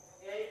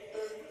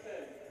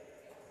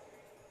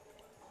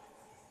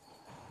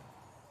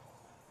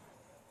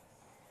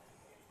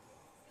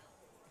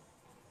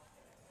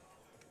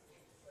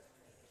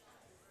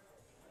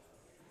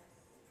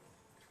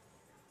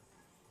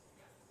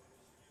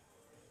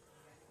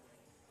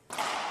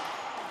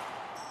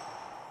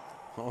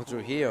 Oh,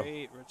 Trujillo.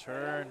 Great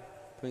return.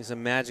 Putting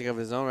some magic of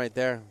his own right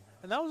there.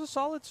 And that was a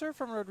solid serve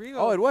from Rodrigo.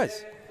 Oh, it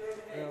was.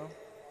 You know.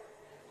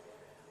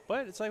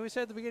 But it's like we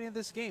said at the beginning of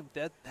this game,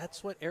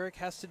 that's what Eric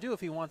has to do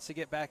if he wants to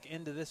get back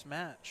into this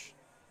match.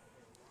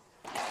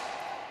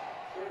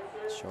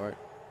 Short.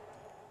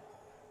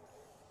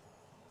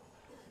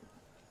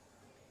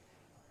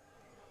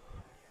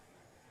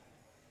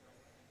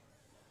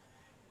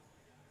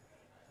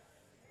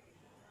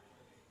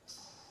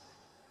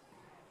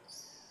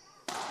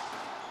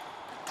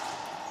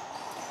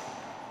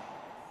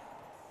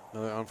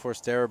 Another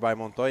unforced error by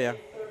Montoya.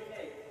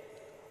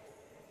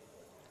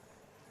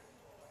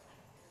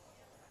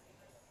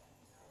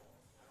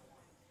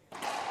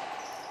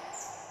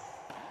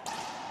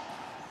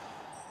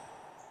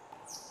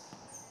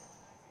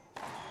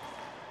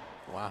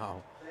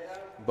 Wow.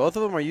 Both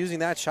of them are using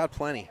that shot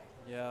plenty.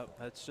 Yeah,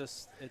 that's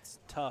just, it's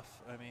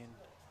tough. I mean,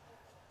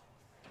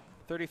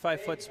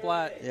 35-foot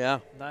splat. Yeah.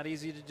 Not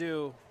easy to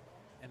do.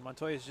 And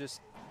Montoya's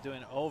just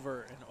doing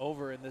over and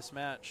over in this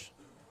match.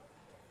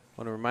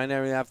 I want to remind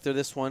everyone after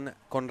this one,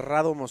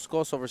 Conrado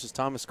Moscoso versus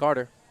Thomas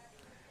Carter.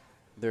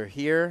 They're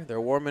here.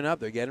 They're warming up.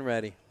 They're getting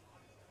ready.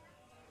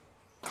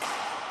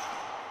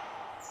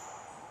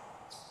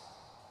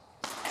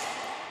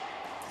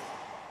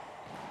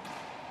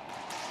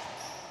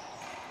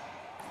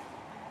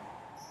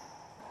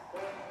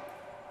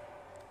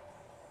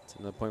 It's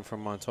another point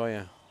from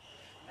Montoya.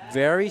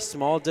 Very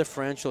small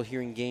differential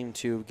here in game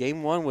two.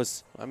 Game one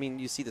was, I mean,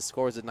 you see the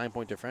scores at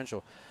 9-point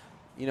differential.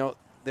 You know,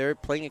 they're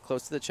playing it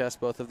close to the chest,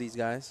 both of these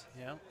guys.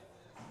 Yeah.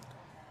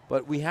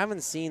 But we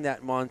haven't seen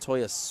that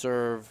Montoya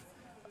serve,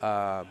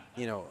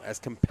 you know, as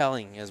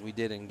compelling as we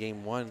did in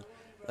game one.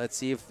 Let's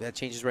see if that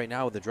changes right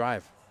now with the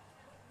drive.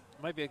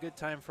 Might be a good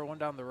time for one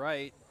down the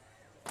right.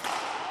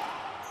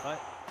 But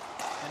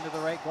into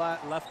the right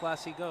left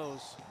glass he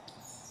goes.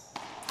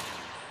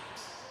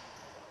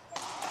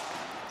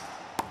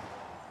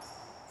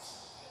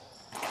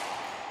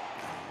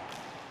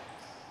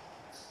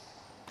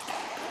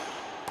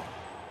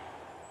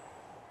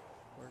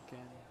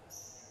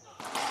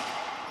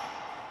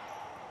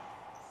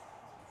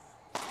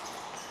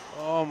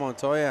 Oh,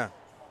 Montoya.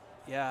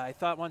 Yeah, I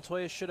thought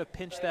Montoya should have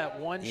pinched that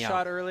one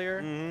shot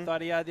earlier.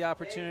 Thought he had the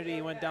opportunity.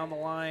 He went down the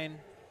line.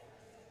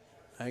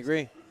 I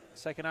agree.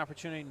 Second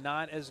opportunity,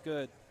 not as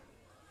good.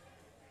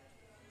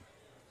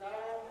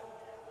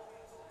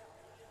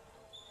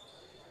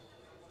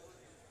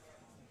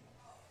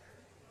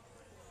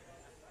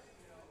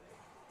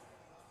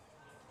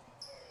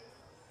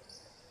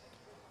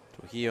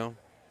 Trujillo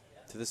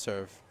to the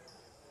serve.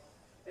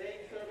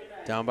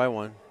 Down by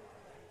 1.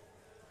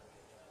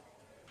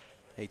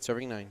 8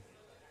 serving 9.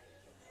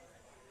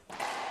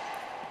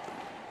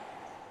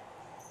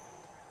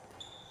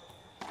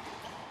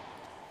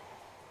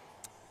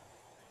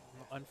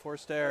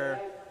 Unforced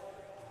error.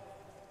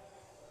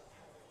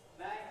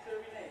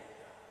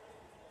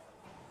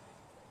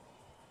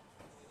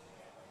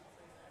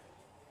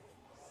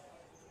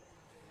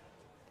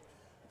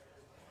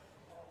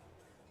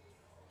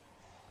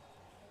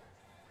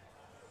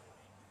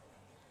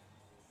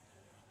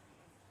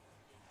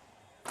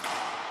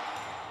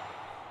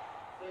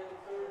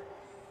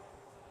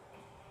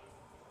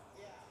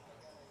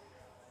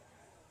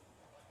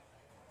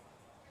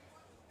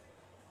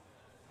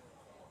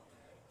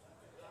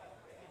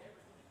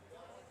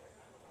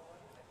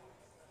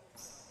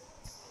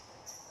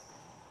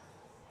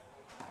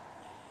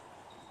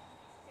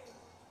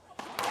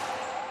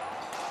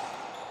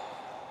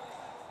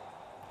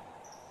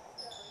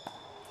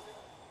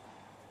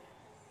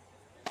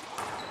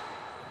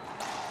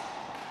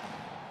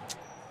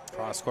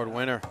 Cross-court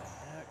winner.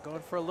 Yeah,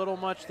 going for a little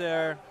much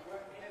there.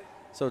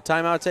 So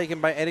timeout taken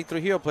by Eric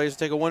Trujillo. Players will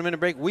take a 1-minute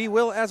break. We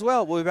will as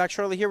well. We'll be back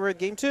shortly here. We're at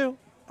Game 2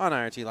 on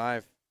IRT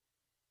Live.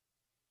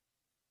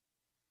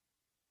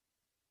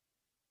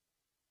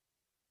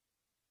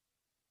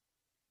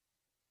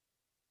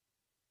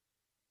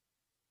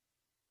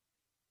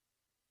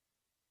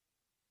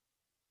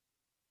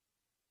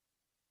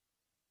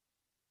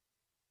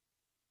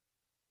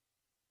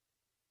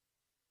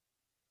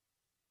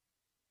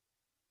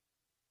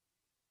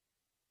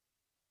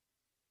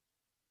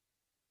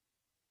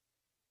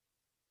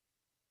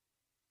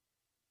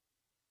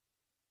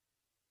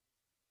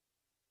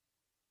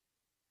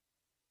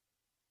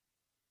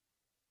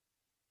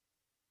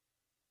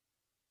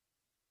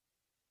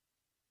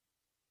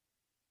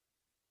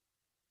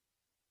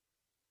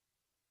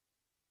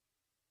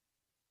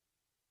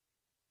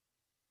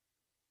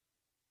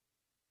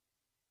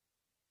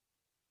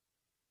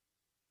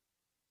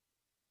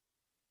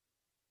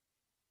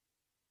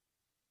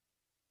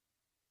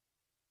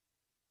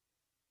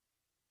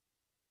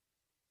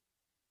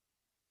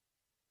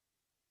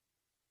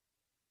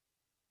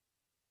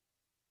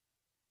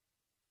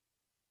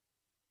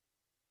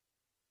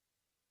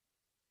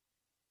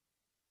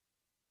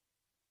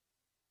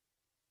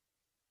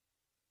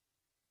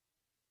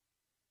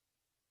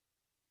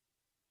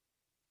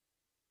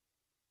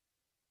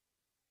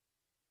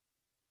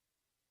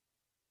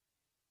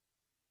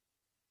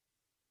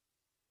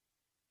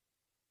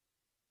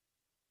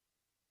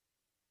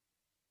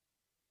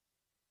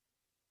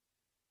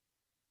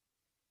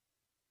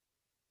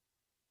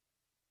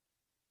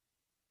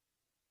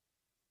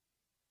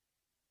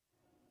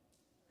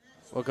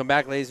 Welcome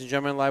back, ladies and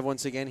gentlemen. Live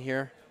once again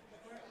here.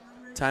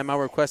 Timeout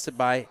requested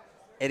by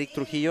Eric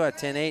Trujillo at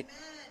 10-8.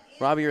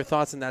 Robbie, your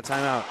thoughts on that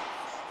timeout?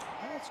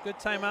 Well, it's a good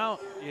timeout.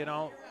 You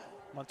know,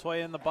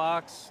 Montoya in the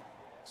box,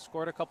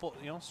 scored a couple,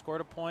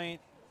 scored a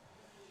point.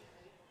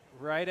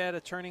 Right at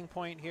a turning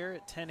point here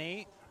at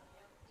 10-8.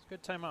 It's a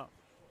good timeout.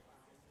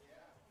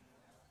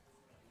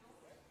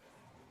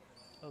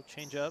 Little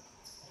change up.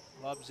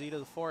 Lob Z to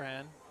the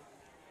forehand.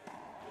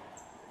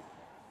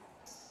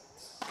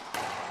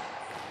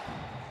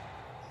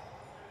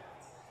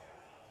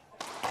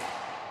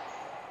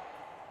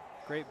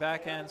 Great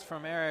backhands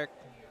from Eric.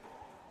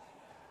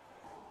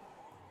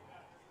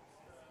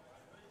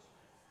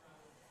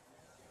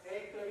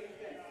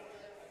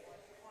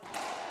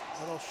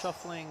 Little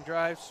shuffling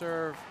drive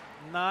serve.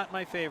 Not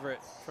my favorite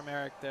from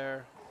Eric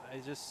there.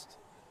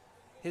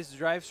 His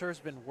drive serve's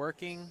been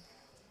working.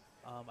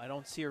 I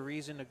don't see a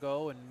reason to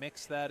go and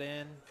mix that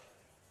in.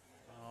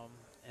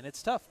 And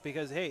it's tough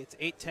because, hey, it's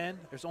 8-10.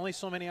 There's only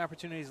so many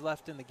opportunities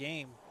left in the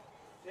game.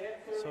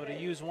 So to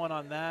use one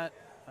on that,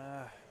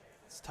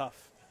 it's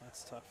tough.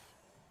 That's tough.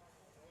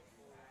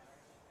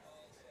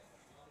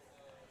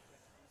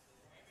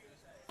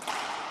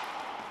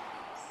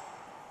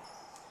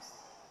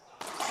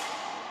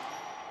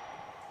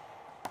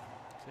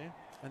 See?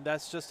 And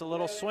that's just a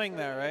little swing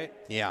there, right?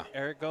 Yeah.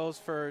 Eric goes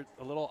for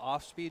a little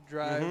off-speed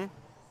drive.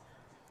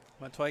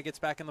 Montoya gets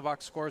back in the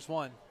box, scores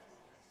 1.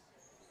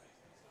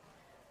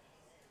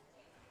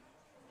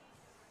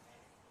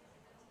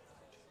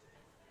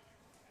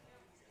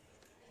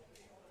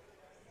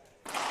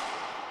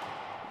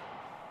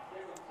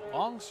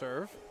 Long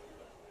serve.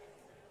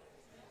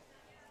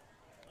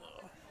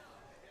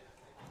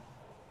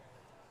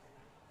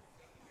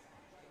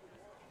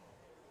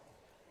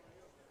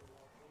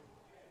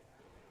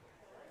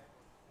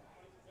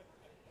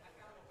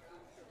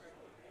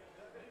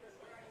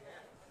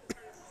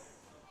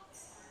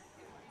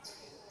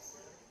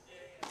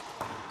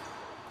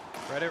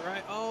 Read it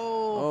right.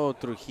 Oh,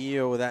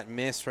 Trujillo with that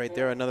miss right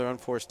there. Another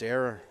unforced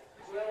error.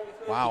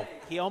 Wow.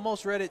 He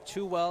almost read it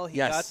too well. He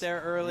Yes. got there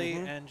early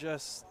and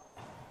just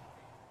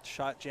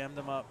shot jammed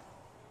him up.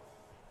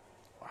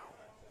 Wow.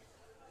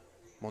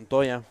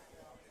 Montoya.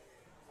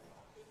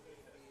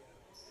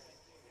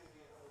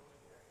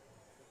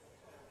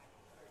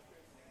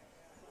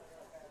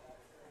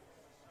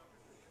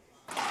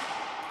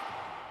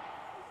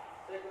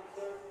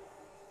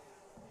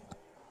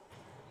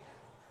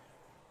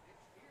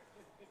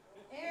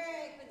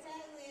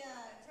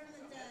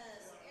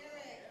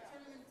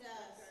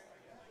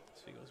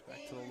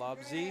 Lob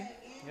Z.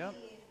 Yep.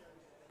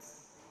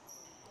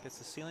 Gets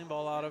the ceiling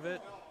ball out of it.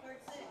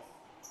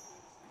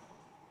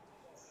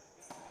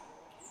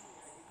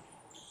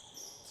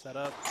 Set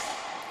up.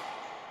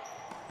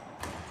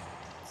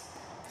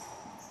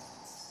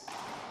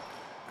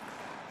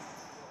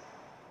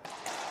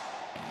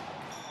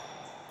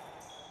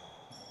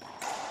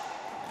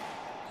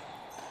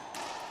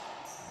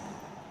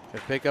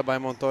 Good pickup by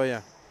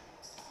Montoya.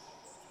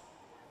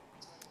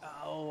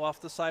 Oh,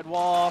 off the side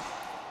wall.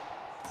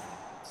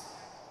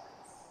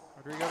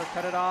 Rodrigo to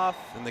cut it off.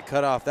 And the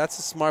cutoff. That's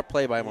a smart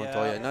play by Yeah.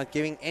 Montoya, not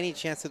giving any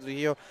chance to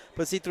Trujillo.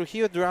 But see,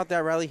 Trujillo throughout that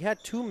rally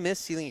had 2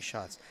 missed ceiling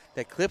shots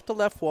that clipped the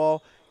left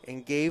wall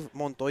and gave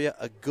Montoya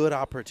a good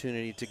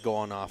opportunity to go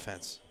on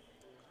offense.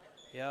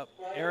 Yep.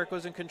 Eric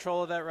was in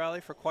control of that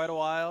rally for quite a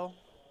while.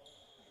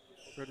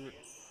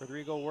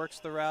 Rodrigo works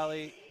the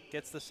rally,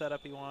 gets the setup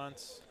he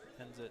wants,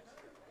 ends it.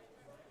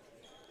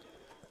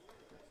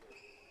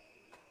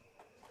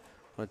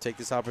 I want to take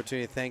this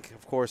opportunity to thank,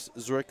 of course,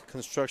 Zurich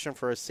Construction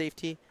for a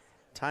safety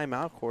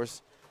timeout. Of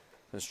course,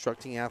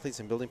 constructing athletes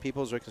and building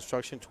people. Zurich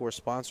Construction, tour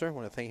sponsor. I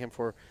want to thank him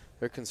for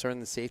their concern in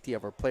the safety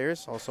of our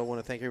players. Also want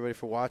to thank everybody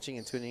for watching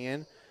and tuning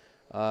in.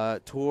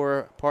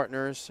 Tour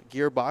partners,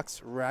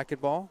 Gearbox,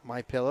 Racquetball,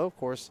 My Pillow, of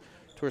course,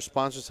 tour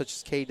sponsors such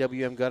as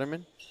KWM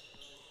Gutterman.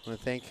 I want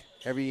to thank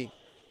every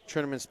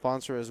tournament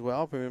sponsor as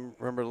well.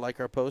 Remember to like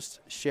our posts,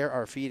 share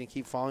our feed, and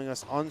keep following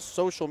us on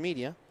social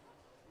media.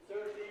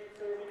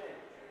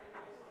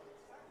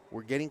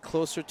 We're getting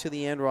closer to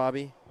the end,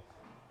 Robbie.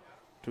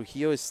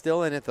 Trujillo is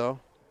still in it, though.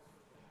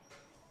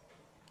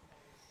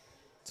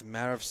 It's a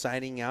matter of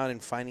siding out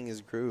and finding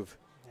his groove.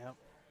 Yep.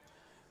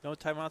 No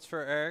timeouts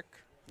for Eric.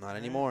 Not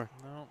anymore.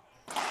 No.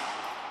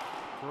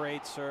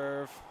 Great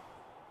serve.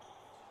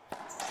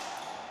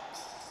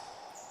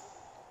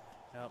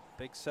 Yep.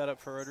 Big setup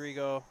for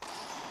Rodrigo.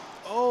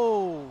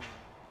 Oh.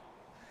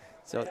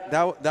 So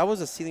that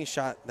was a ceiling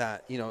shot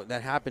that,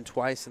 that happened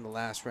twice in the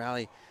last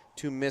rally.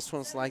 2 missed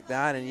ones like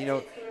that. And,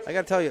 I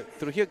got to tell you,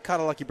 Trujillo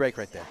caught a lucky break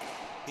right there.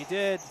 He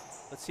did.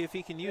 Let's see if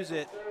he can use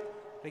it.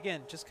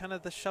 Again, just kind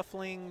of the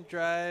shuffling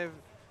drive.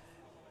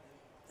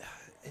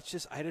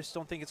 I just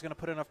don't think it's going to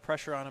put enough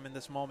pressure on him in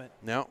this moment.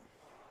 No.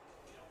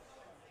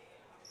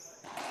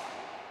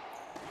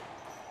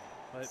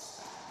 But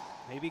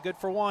maybe good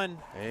for one.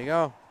 There you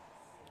go.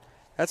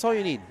 That's all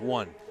you need,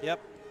 1.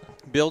 Yep.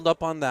 Build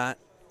up on that.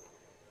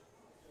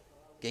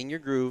 Gain your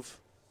groove.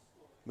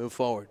 Move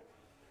forward.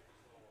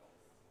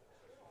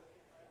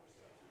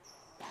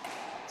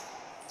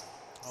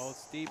 Oh,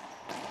 it's deep.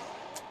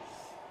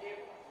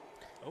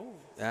 Oh.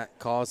 That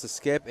calls a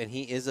skip, and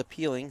he is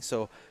appealing.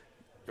 So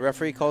the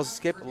referee calls a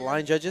skip.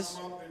 Line judges.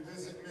 Come up and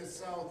visit Miss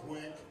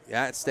Southwick.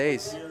 Yeah, it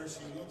stays. Here, she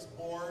looks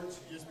bored.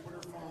 She just put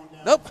her phone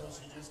down. Nope.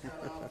 So she just got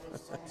off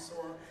of some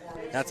sort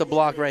of That's a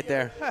block right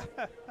there.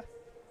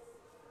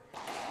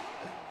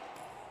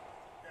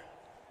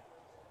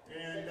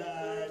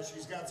 And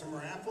she's got some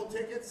raffle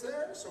tickets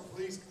there, so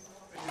please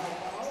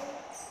help out.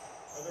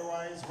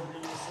 Otherwise, we're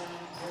going to send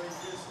Jerry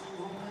Disney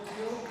home with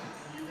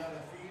you. You got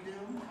to feed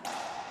him,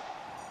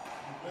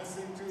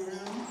 listen to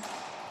him.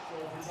 So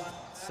if you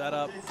got Set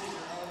up. tickets, you're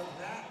out of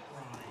that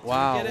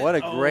line. Wow, what a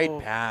great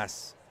Oh.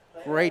 pass.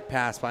 Great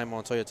pass by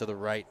Montoya to the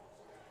right.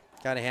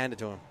 Got to hand it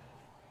to him.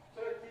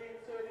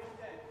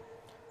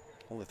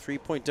 Only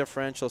 3-point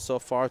differential so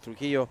far.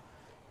 Trujillo,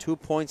 2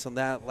 points on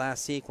that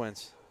last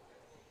sequence.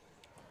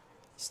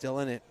 Still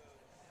in it.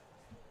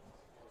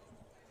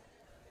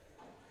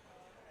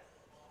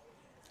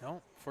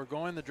 No,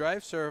 foregoing the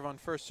drive serve on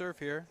first serve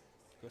here.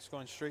 Just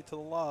going straight to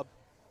the lob.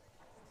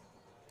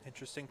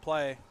 Interesting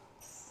play.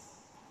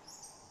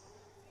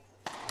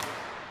 Well,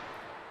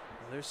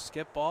 there's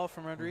skip ball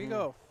from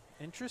Rodrigo.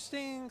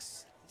 Interesting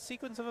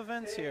sequence of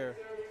events here.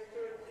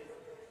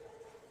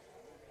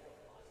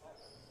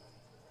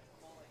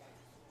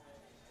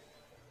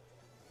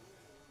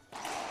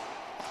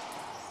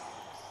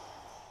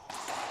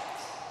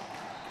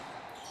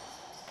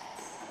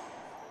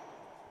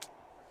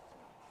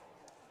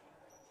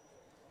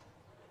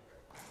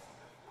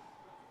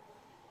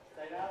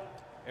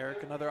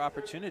 Eric, another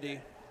opportunity.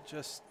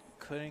 Just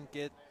couldn't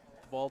get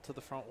the ball to the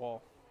front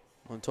wall.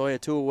 Montoya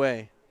 2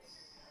 away.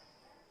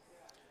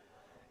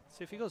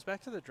 See if he goes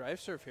back to the drive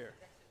serve here.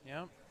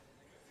 Yep.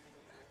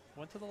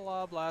 Went to the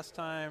lob last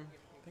time.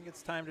 I think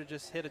it's time to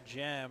just hit a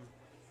jam.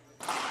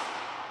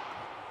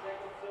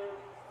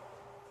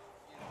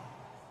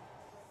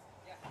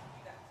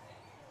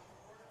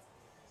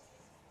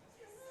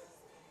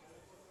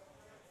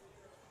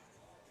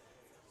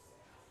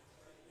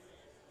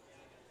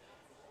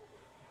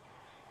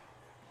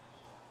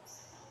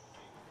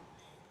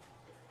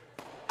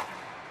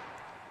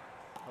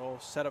 Oh,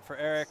 set up for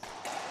Eric.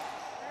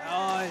 Oh,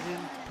 I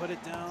didn't put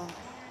it down.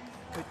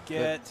 Good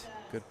get.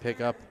 Good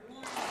pickup.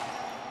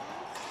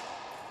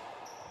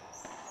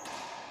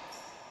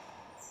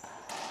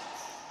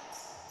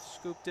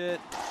 Scooped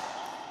it.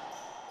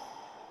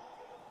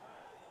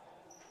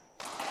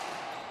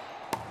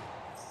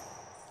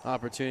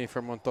 Opportunity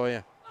for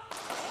Montoya.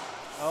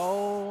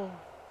 Oh.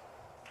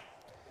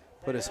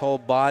 put his whole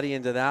body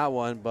into that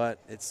one, but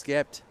it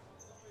skipped.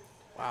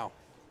 Wow.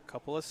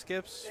 Couple of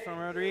skips from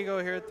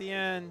Rodrigo here at the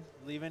end,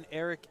 leaving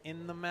Eric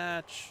in the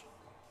match.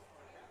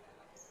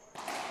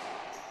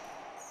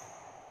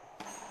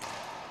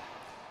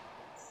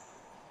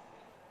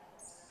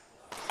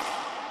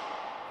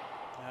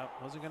 Yep,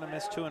 wasn't going to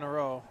miss 2 in a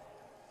row.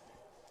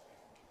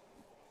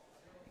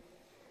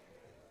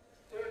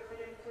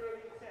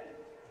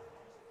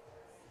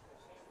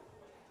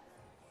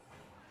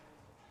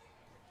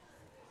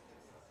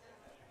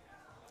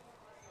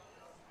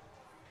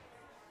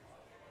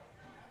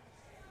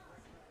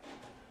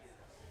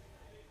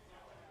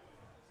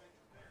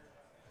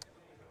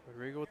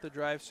 Rodrigo with the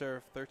drive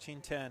serve,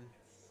 13-10.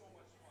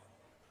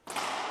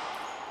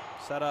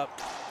 Set up.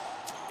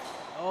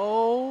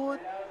 Oh.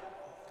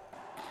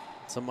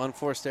 Some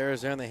unforced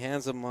errors there in the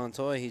hands of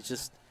Montoya. He's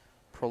just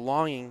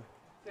prolonging.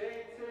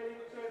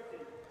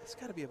 It's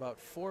got to be about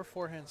 4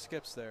 forehand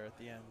skips there at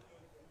the end.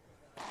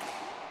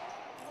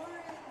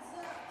 Orange up,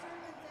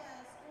 tournament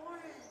desk.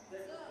 Orange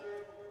up,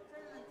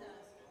 tournament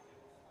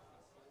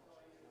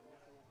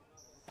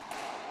desk.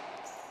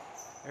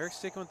 Eric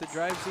sticking with the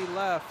drive Z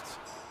left.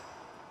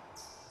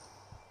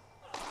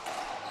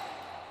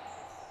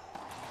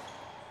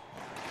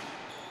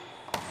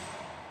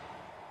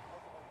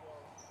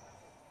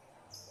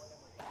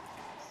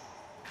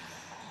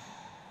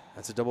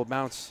 That's a double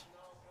bounce.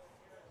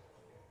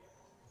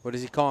 What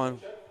is he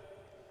calling?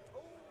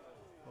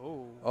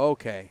 Oh.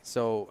 Okay,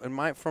 so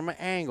from my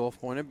angle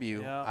point of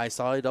view, Yeah. I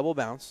saw a double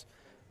bounce.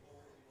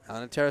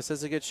 Alcantara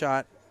says a good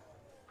shot.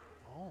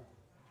 Oh.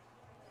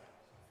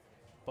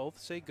 Both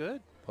say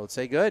good. Both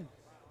say good.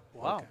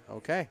 Wow.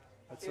 Okay.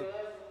 That's a,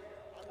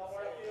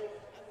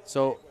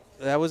 So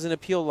that was an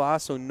appeal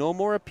loss, so no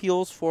more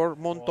appeals for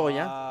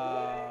Montoya.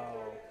 wow.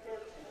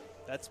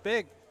 That's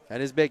big.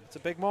 That is big. It's a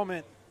big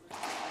moment.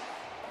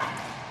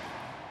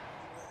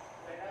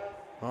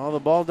 Well,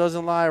 the ball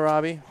doesn't lie,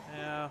 Robbie.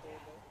 Yeah.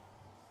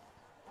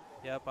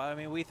 Yep. I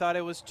mean, we thought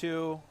it was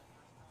 2.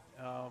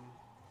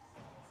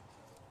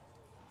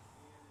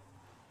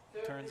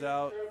 Turns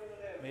out,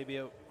 maybe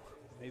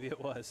it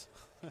was.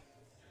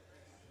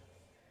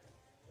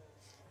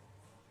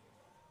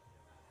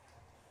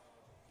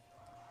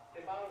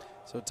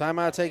 So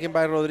timeout taken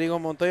by Rodrigo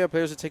Montoya.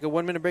 Players will take a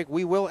 1-minute break.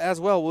 We will as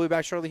well. We'll be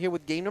back shortly here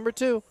with game number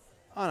 2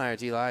 on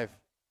IRT Live.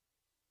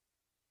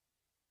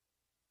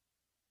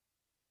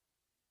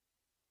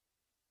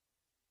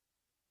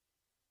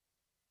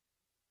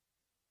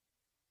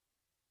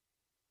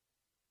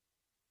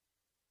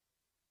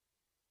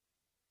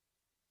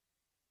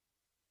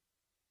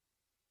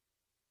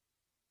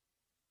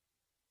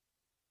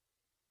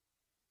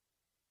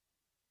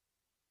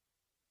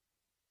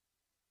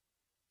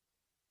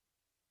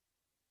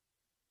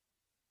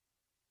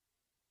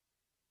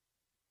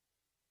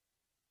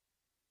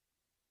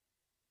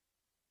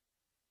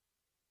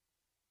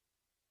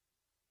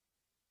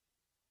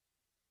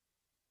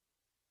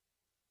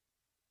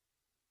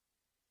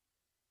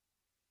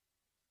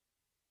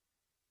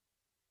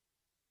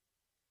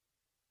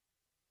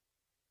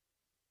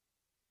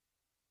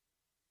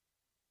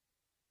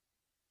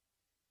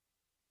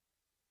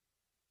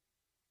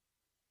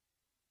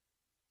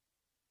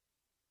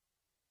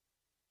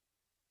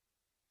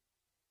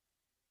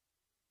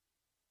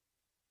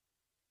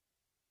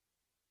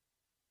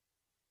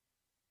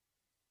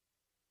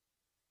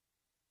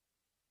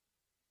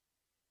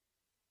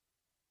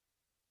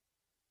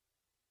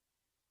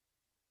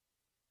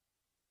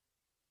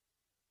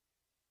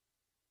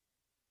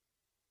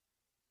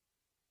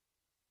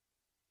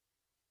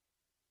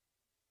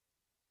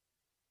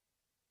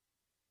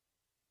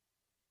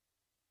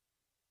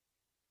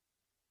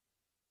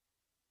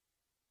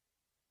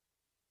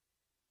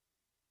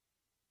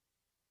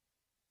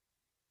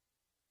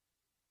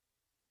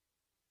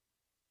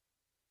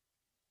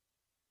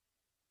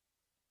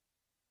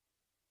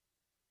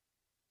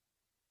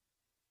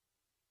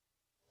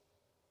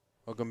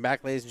 Welcome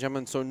back, ladies and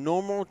gentlemen. So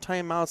no more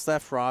timeouts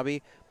left,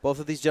 Robbie. Both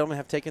of these gentlemen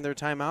have taken their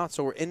timeout,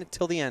 so we're in it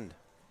till the end.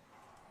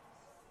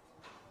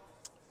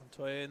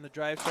 Montoya in the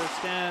drive serve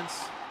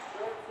stance.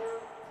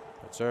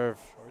 Good serve.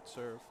 Short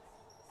serve.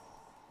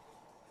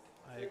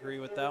 I agree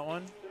with that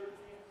one.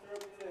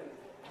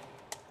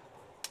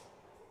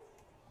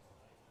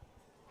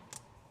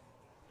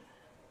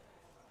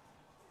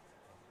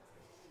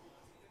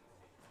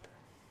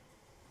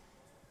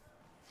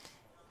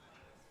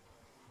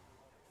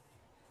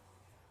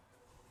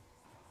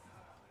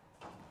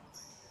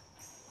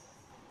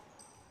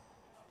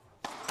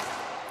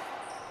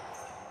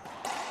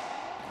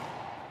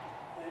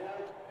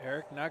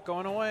 Eric not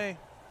going away.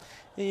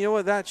 And you know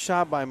what? That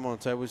shot by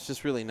Montoya was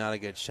just really not a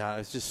good shot. It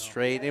was just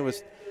straight. It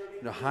was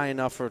high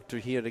enough for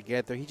Trujillo to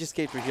get there. He just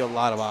gave Trujillo a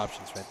lot of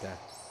options right there.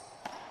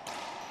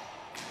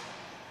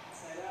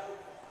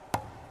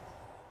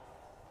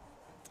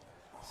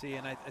 See,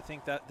 and I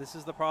think that this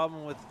is the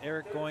problem with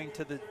Eric going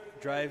to the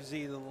drive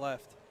Z to the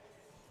left.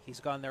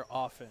 He's gone there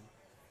often,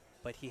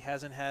 but he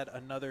hasn't had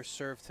another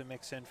serve to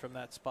mix in from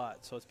that spot,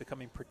 so it's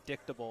becoming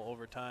predictable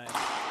over time.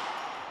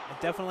 And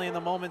definitely in the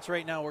moments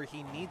right now where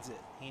he needs it.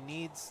 He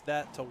needs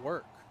that to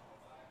work.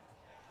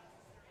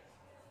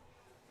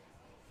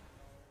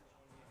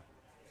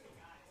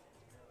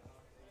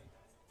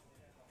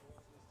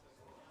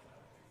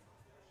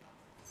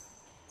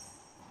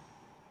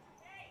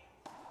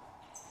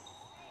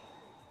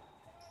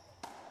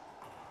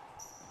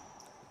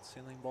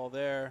 Ceiling ball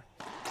there.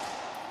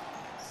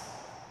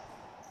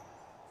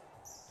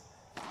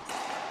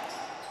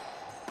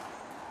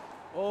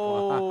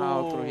 Oh,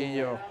 Wow,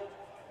 Trujillo.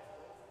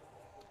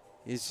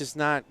 He's just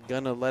not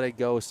going to let it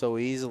go so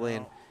easily.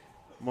 And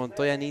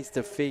Montoya needs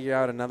to figure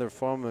out another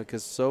formula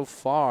because so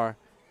far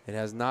it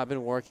has not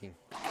been working.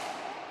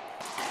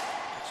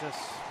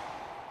 Just,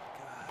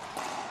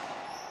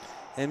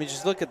 And I mean,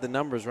 just look at the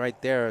numbers right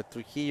there.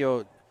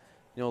 Trujillo,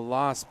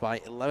 lost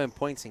by 11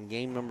 points in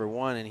game number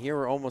 1. And here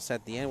we're almost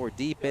at the end. We're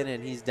deep in,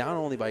 and he's down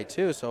only by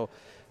 2. So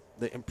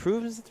the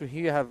improvements that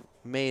Trujillo have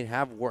made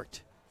have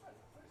worked.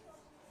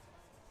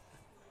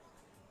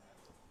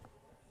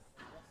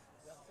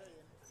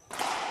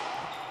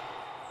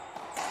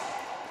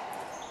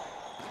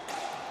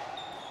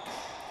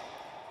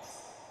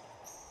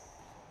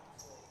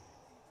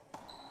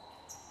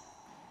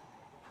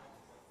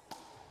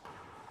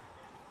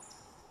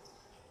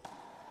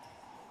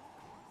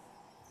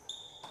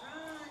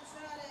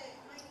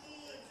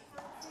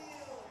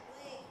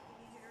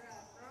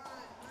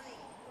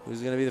 Who's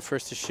going to be the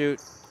first to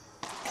shoot?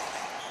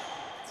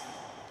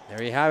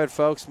 There you have it,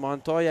 folks.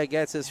 Montoya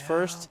gets his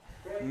first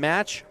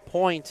match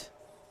point.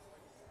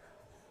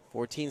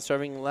 14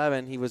 serving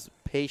 11. He was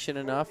patient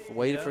enough,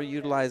 waited for you to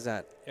utilize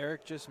that.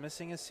 Eric just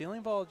missing his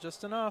ceiling ball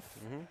just enough.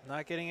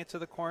 Not getting it to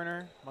the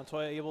corner.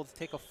 Montoya able to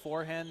take a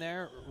forehand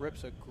there.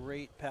 Rips a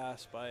great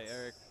pass by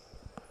Eric.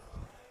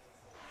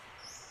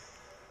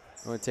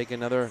 I'm going to take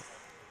another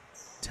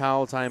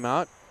towel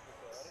timeout.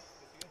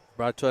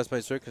 Brought to us by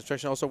Zurich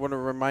Construction. Also want to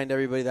remind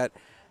everybody that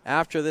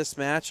after this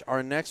match,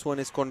 our next one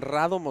is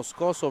Conrado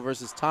Moscoso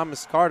versus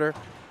Thomas Carter.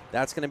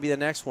 That's going to be the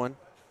next one.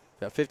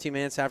 About 15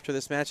 minutes after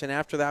this match. And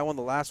after that one,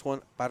 the last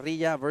one,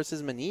 Parrilla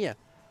versus Manilla.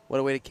 What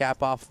a way to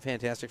cap off a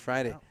fantastic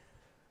Friday.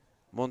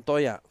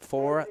 Montoya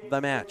for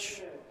the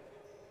match.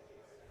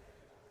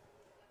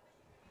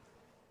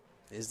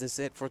 Is this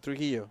it for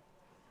Trujillo?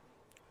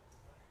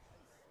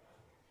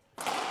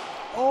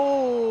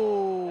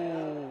 Oh!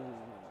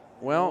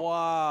 Well,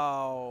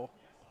 wow.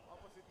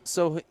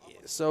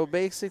 So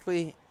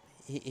basically,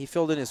 he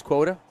filled in his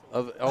quota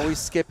of always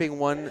skipping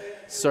one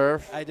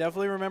serve. I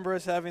definitely remember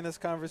us having this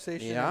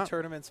conversation in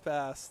tournaments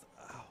past.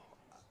 Oh.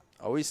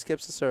 Always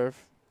skips a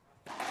serve.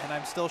 And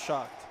I'm still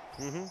shocked.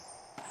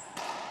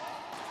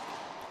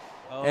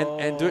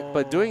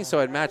 But doing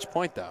so at match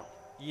point, though.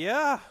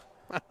 Yeah.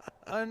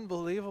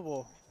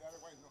 Unbelievable.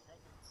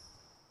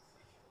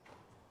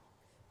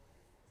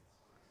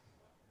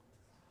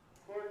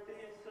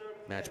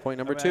 Match point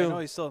number 2. I know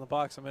he's still in the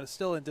box. I'm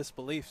still in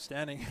disbelief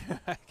standing.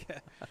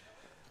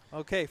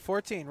 Okay,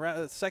 14.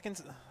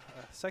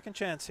 Second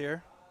chance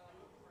here.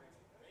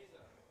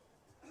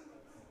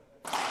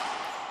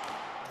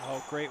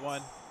 Oh, great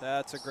one.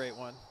 That's a great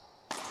one.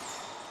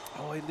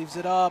 Oh, he leaves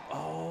it up.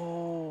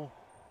 Oh.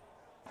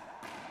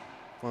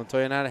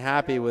 Montoya not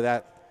happy with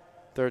that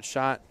third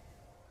shot.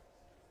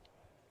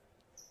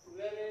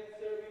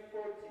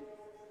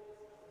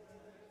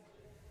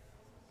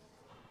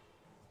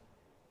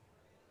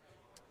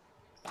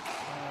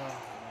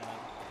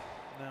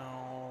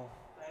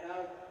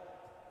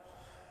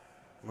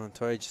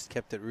 Montoya just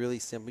kept it really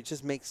simple. He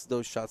just makes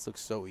those shots look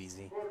so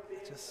easy.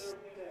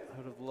 I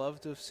would have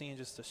loved to have seen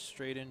just a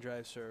straight-in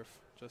drive serve.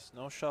 Just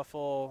no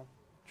shuffle,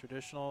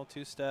 traditional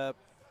two-step.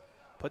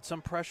 Put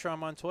some pressure on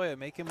Montoya.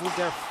 Make him move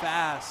there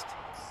fast.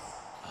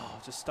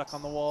 Oh, just stuck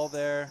on the wall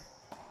there.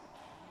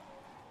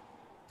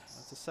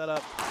 That's a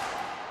setup.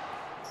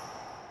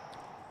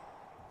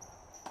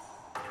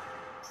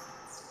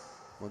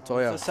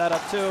 Montoya That's a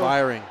setup too.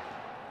 Firing.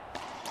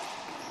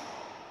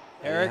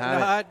 Eric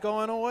not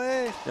going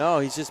away. No,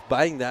 he's just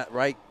biting that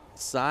right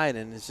side,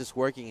 and it's just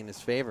working in his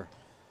favor.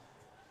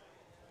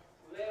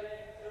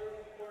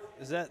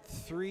 Is that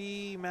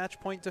 3 match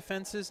point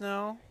defenses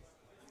now?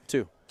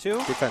 2. 2?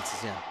 Defenses,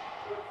 yeah.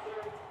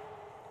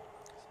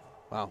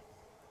 Wow.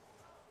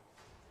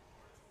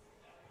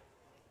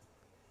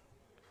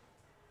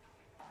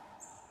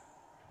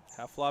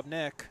 Half lob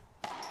Nick.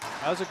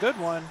 That was a good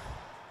one.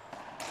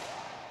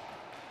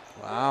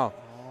 Wow.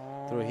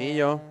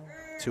 Trujillo,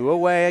 2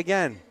 away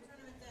again.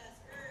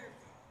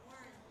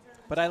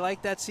 But I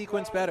like that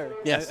sequence better.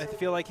 Yes. I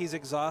feel like he's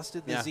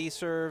exhausted the Z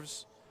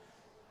serves.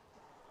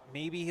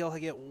 Maybe he'll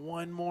get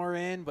one more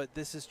in, but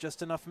this is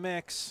just enough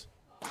mix.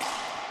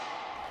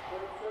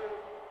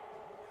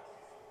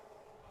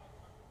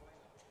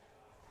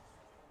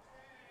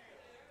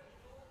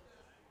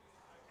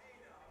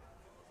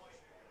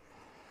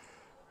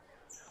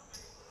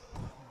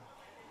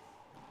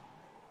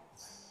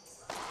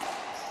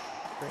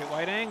 Great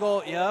wide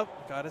angle.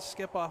 Yep. Got to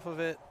skip off of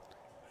it.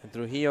 And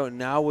Trujillo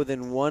now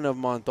within 1 of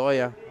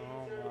Montoya.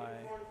 Oh, my.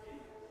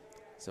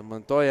 So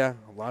Montoya,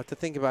 a lot to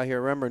think about here.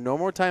 Remember, no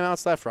more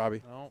timeouts left,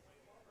 Robbie. No.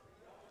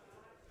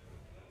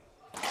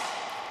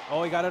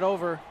 Oh, he got it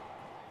over.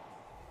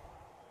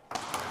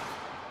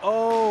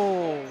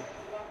 Oh.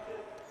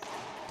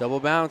 Double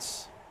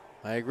bounce.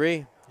 I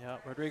agree. Yeah,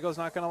 Rodrigo's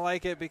not going to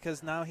like it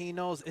because now he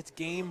knows it's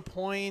game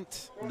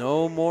point.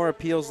 No more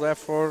appeals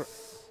left for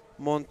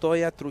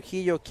Montoya.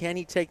 Trujillo, can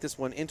he take this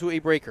one into a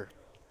breaker?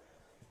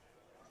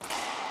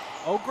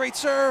 Oh, great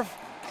serve.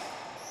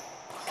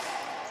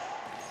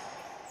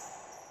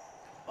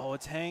 Oh,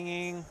 it's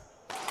hanging.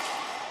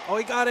 Oh,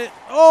 he got it.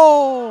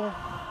 Oh.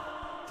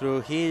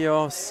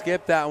 Trujillo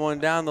skipped that one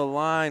down the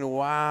line.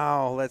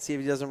 Wow. Let's see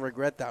if he doesn't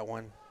regret that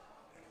one.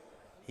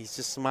 He's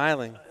just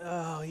smiling.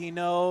 Oh, he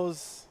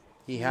knows.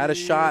 He had a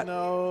shot. He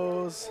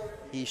knows.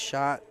 He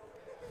shot.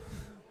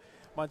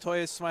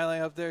 Montoya's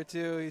smiling up there,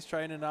 too. He's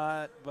trying to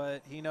not,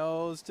 but he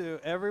knows, too.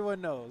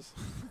 Everyone knows.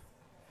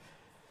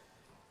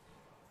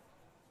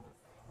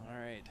 All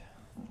right.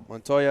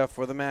 Montoya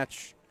for the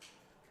match.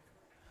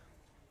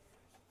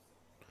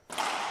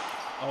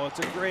 Oh, it's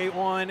a great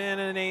one and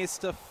an ace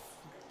to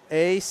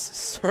Ace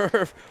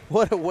serve.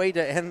 What a way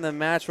to end the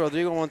match.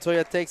 Rodrigo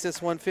Montoya takes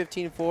this one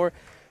 15-4,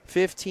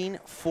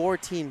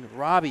 15-14.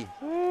 Robbie.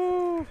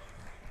 Woo.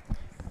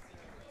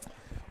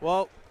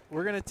 Well,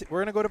 we're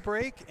gonna go to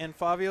break, and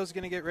Fabio's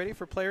gonna get ready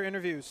for player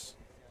interviews.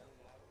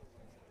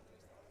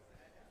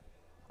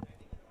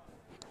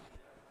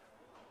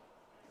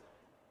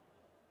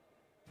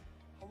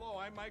 Hello,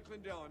 I'm Mike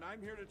Lindell, and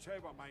I'm here to tell you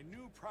about my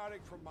new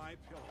product from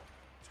MyPillow.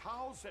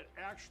 Towels that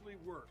actually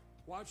work.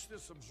 Watch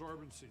this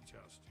absorbency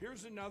test.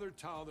 Here's another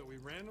towel that we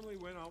randomly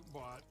went out and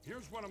bought.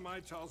 Here's one of my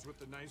towels with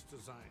the nice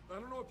design. I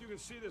don't know if you can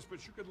see this,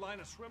 but you could line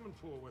a swimming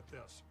pool with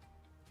this.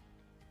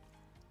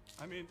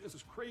 I mean, this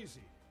is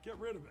crazy. Get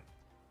rid of it.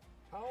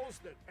 Towels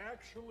that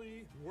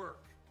actually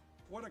work.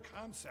 What a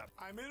concept.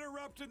 I'm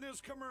interrupting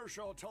this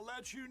commercial to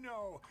let you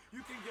know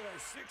you can get our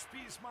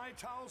 6-piece My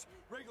Towels,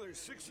 regular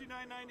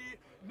 $69.98,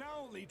 now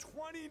only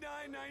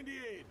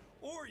 $29.98.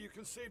 Or you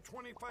can save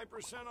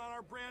 25% on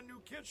our brand new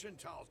kitchen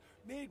towels,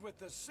 made with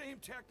the same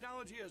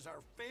technology as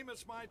our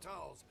famous My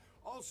Towels.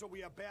 Also, we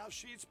have bath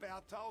sheets,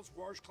 bath towels,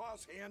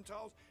 washcloths, hand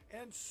towels,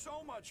 and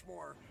so much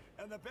more.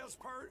 And the best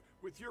part,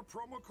 with your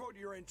promo code,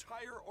 your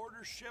entire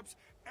order ships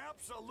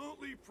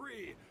absolutely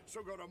free.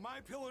 So go to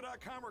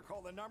mypillow.com or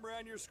call the number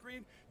on your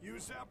screen.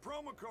 Use that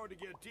promo code to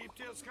get deep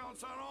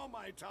discounts on all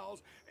My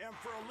Towels. And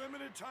for a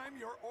limited time,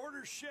 your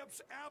order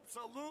ships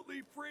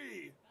absolutely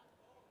free.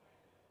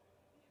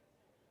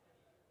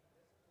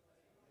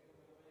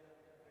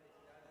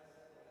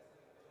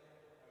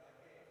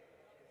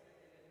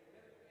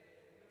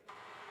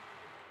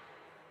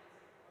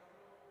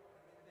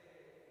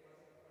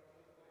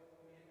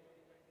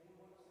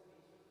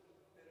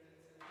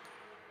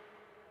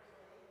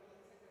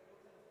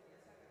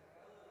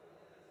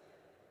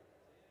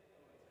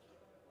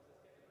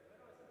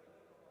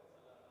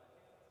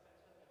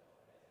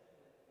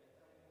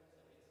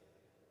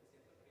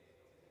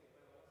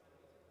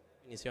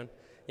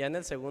 Ya en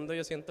el segundo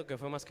yo siento que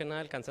fue más que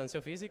nada el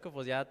cansancio físico,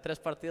 pues ya 3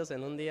 partidos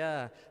en un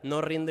día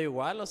no rindo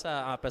igual, o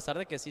sea, a pesar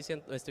de que sí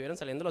estuvieron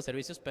saliendo los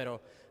servicios, pero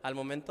al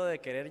momento de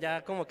querer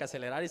ya como que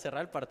acelerar y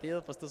cerrar el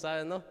partido, pues tú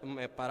sabes, ¿no?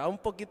 Me paraba un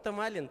poquito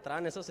mal y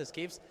entraban esos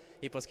skips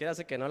y pues quiere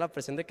hacer que no, la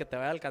presión de que te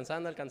vaya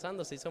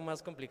alcanzando, se hizo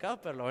más complicado,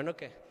 pero lo bueno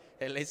que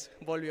el ace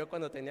volvió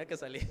cuando tenía que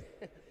salir.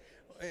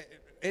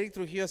 Eric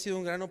Trujillo ha sido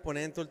un gran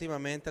oponente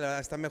últimamente, la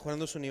verdad está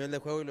mejorando su nivel de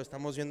juego y lo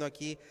estamos viendo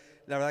aquí.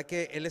 La verdad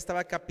que él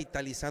estaba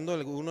capitalizando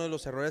algunos de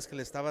los errores que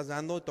le estabas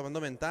dando y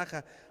tomando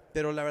ventaja,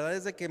 pero la verdad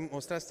es de que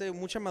mostraste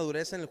mucha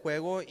madurez en el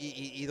juego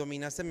y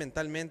dominaste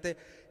mentalmente.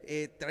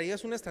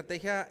 ¿Traías una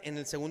estrategia en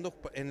el segundo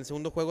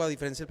juego a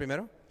diferencia del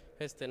primero?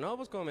 No,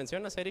 pues como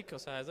mencionas, Eric, o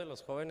sea, es de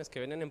los jóvenes que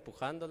vienen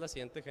empujando, es la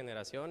siguiente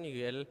generación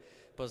y él,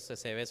 pues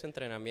se ve su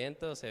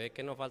entrenamiento, se ve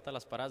que no falta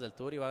las paradas del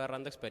tour y va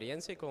agarrando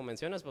experiencia y como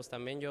mencionas, pues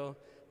también yo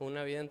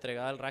una vida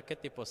entregada al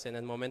racket y pues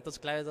en momentos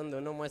claves donde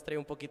uno muestra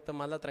un poquito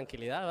más la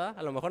tranquilidad, ¿verdad?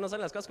 A lo mejor no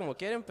salen las cosas como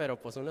quieren, pero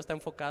pues uno está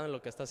enfocado en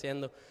lo que está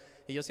haciendo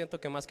y yo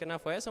siento que más que nada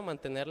fue eso,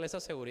 mantenerle esa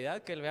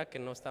seguridad, que él vea que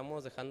no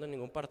estamos dejando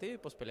ningún partido y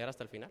pues pelear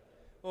hasta el final.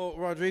 Well,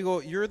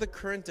 Rodrigo, you're the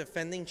current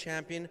defending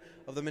champion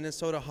of the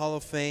Minnesota Hall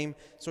of Fame,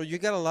 so you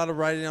got a lot of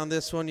riding on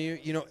this one.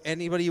 You know,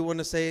 anybody you want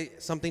to say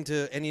something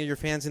to any of your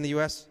fans in the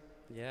U.S.?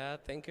 Yeah,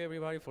 thank you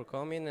everybody for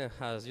coming.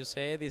 As you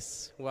say,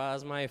 this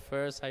was my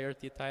first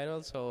IRT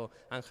title, so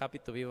I'm happy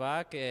to be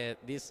back.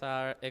 These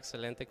are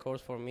excellent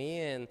course for me,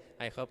 and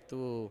I hope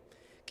to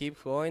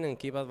keep going and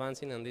keep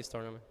advancing in this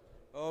tournament.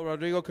 Oh,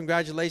 Rodrigo,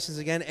 congratulations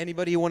again.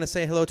 Anybody you want to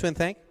say hello to and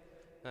thank?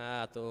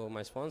 To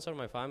my sponsor,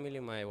 my family,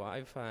 my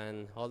wife,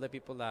 and all the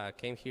people that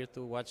came here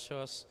to watch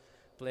us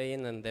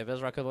playing in the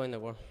best racquetball in the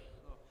world.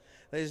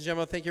 Ladies and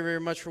gentlemen, thank you very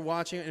much for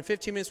watching. In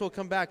 15 minutes, we'll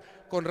come back.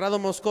 Conrado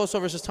Moscoso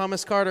versus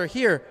Thomas Carter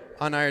here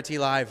on IRT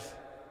Live.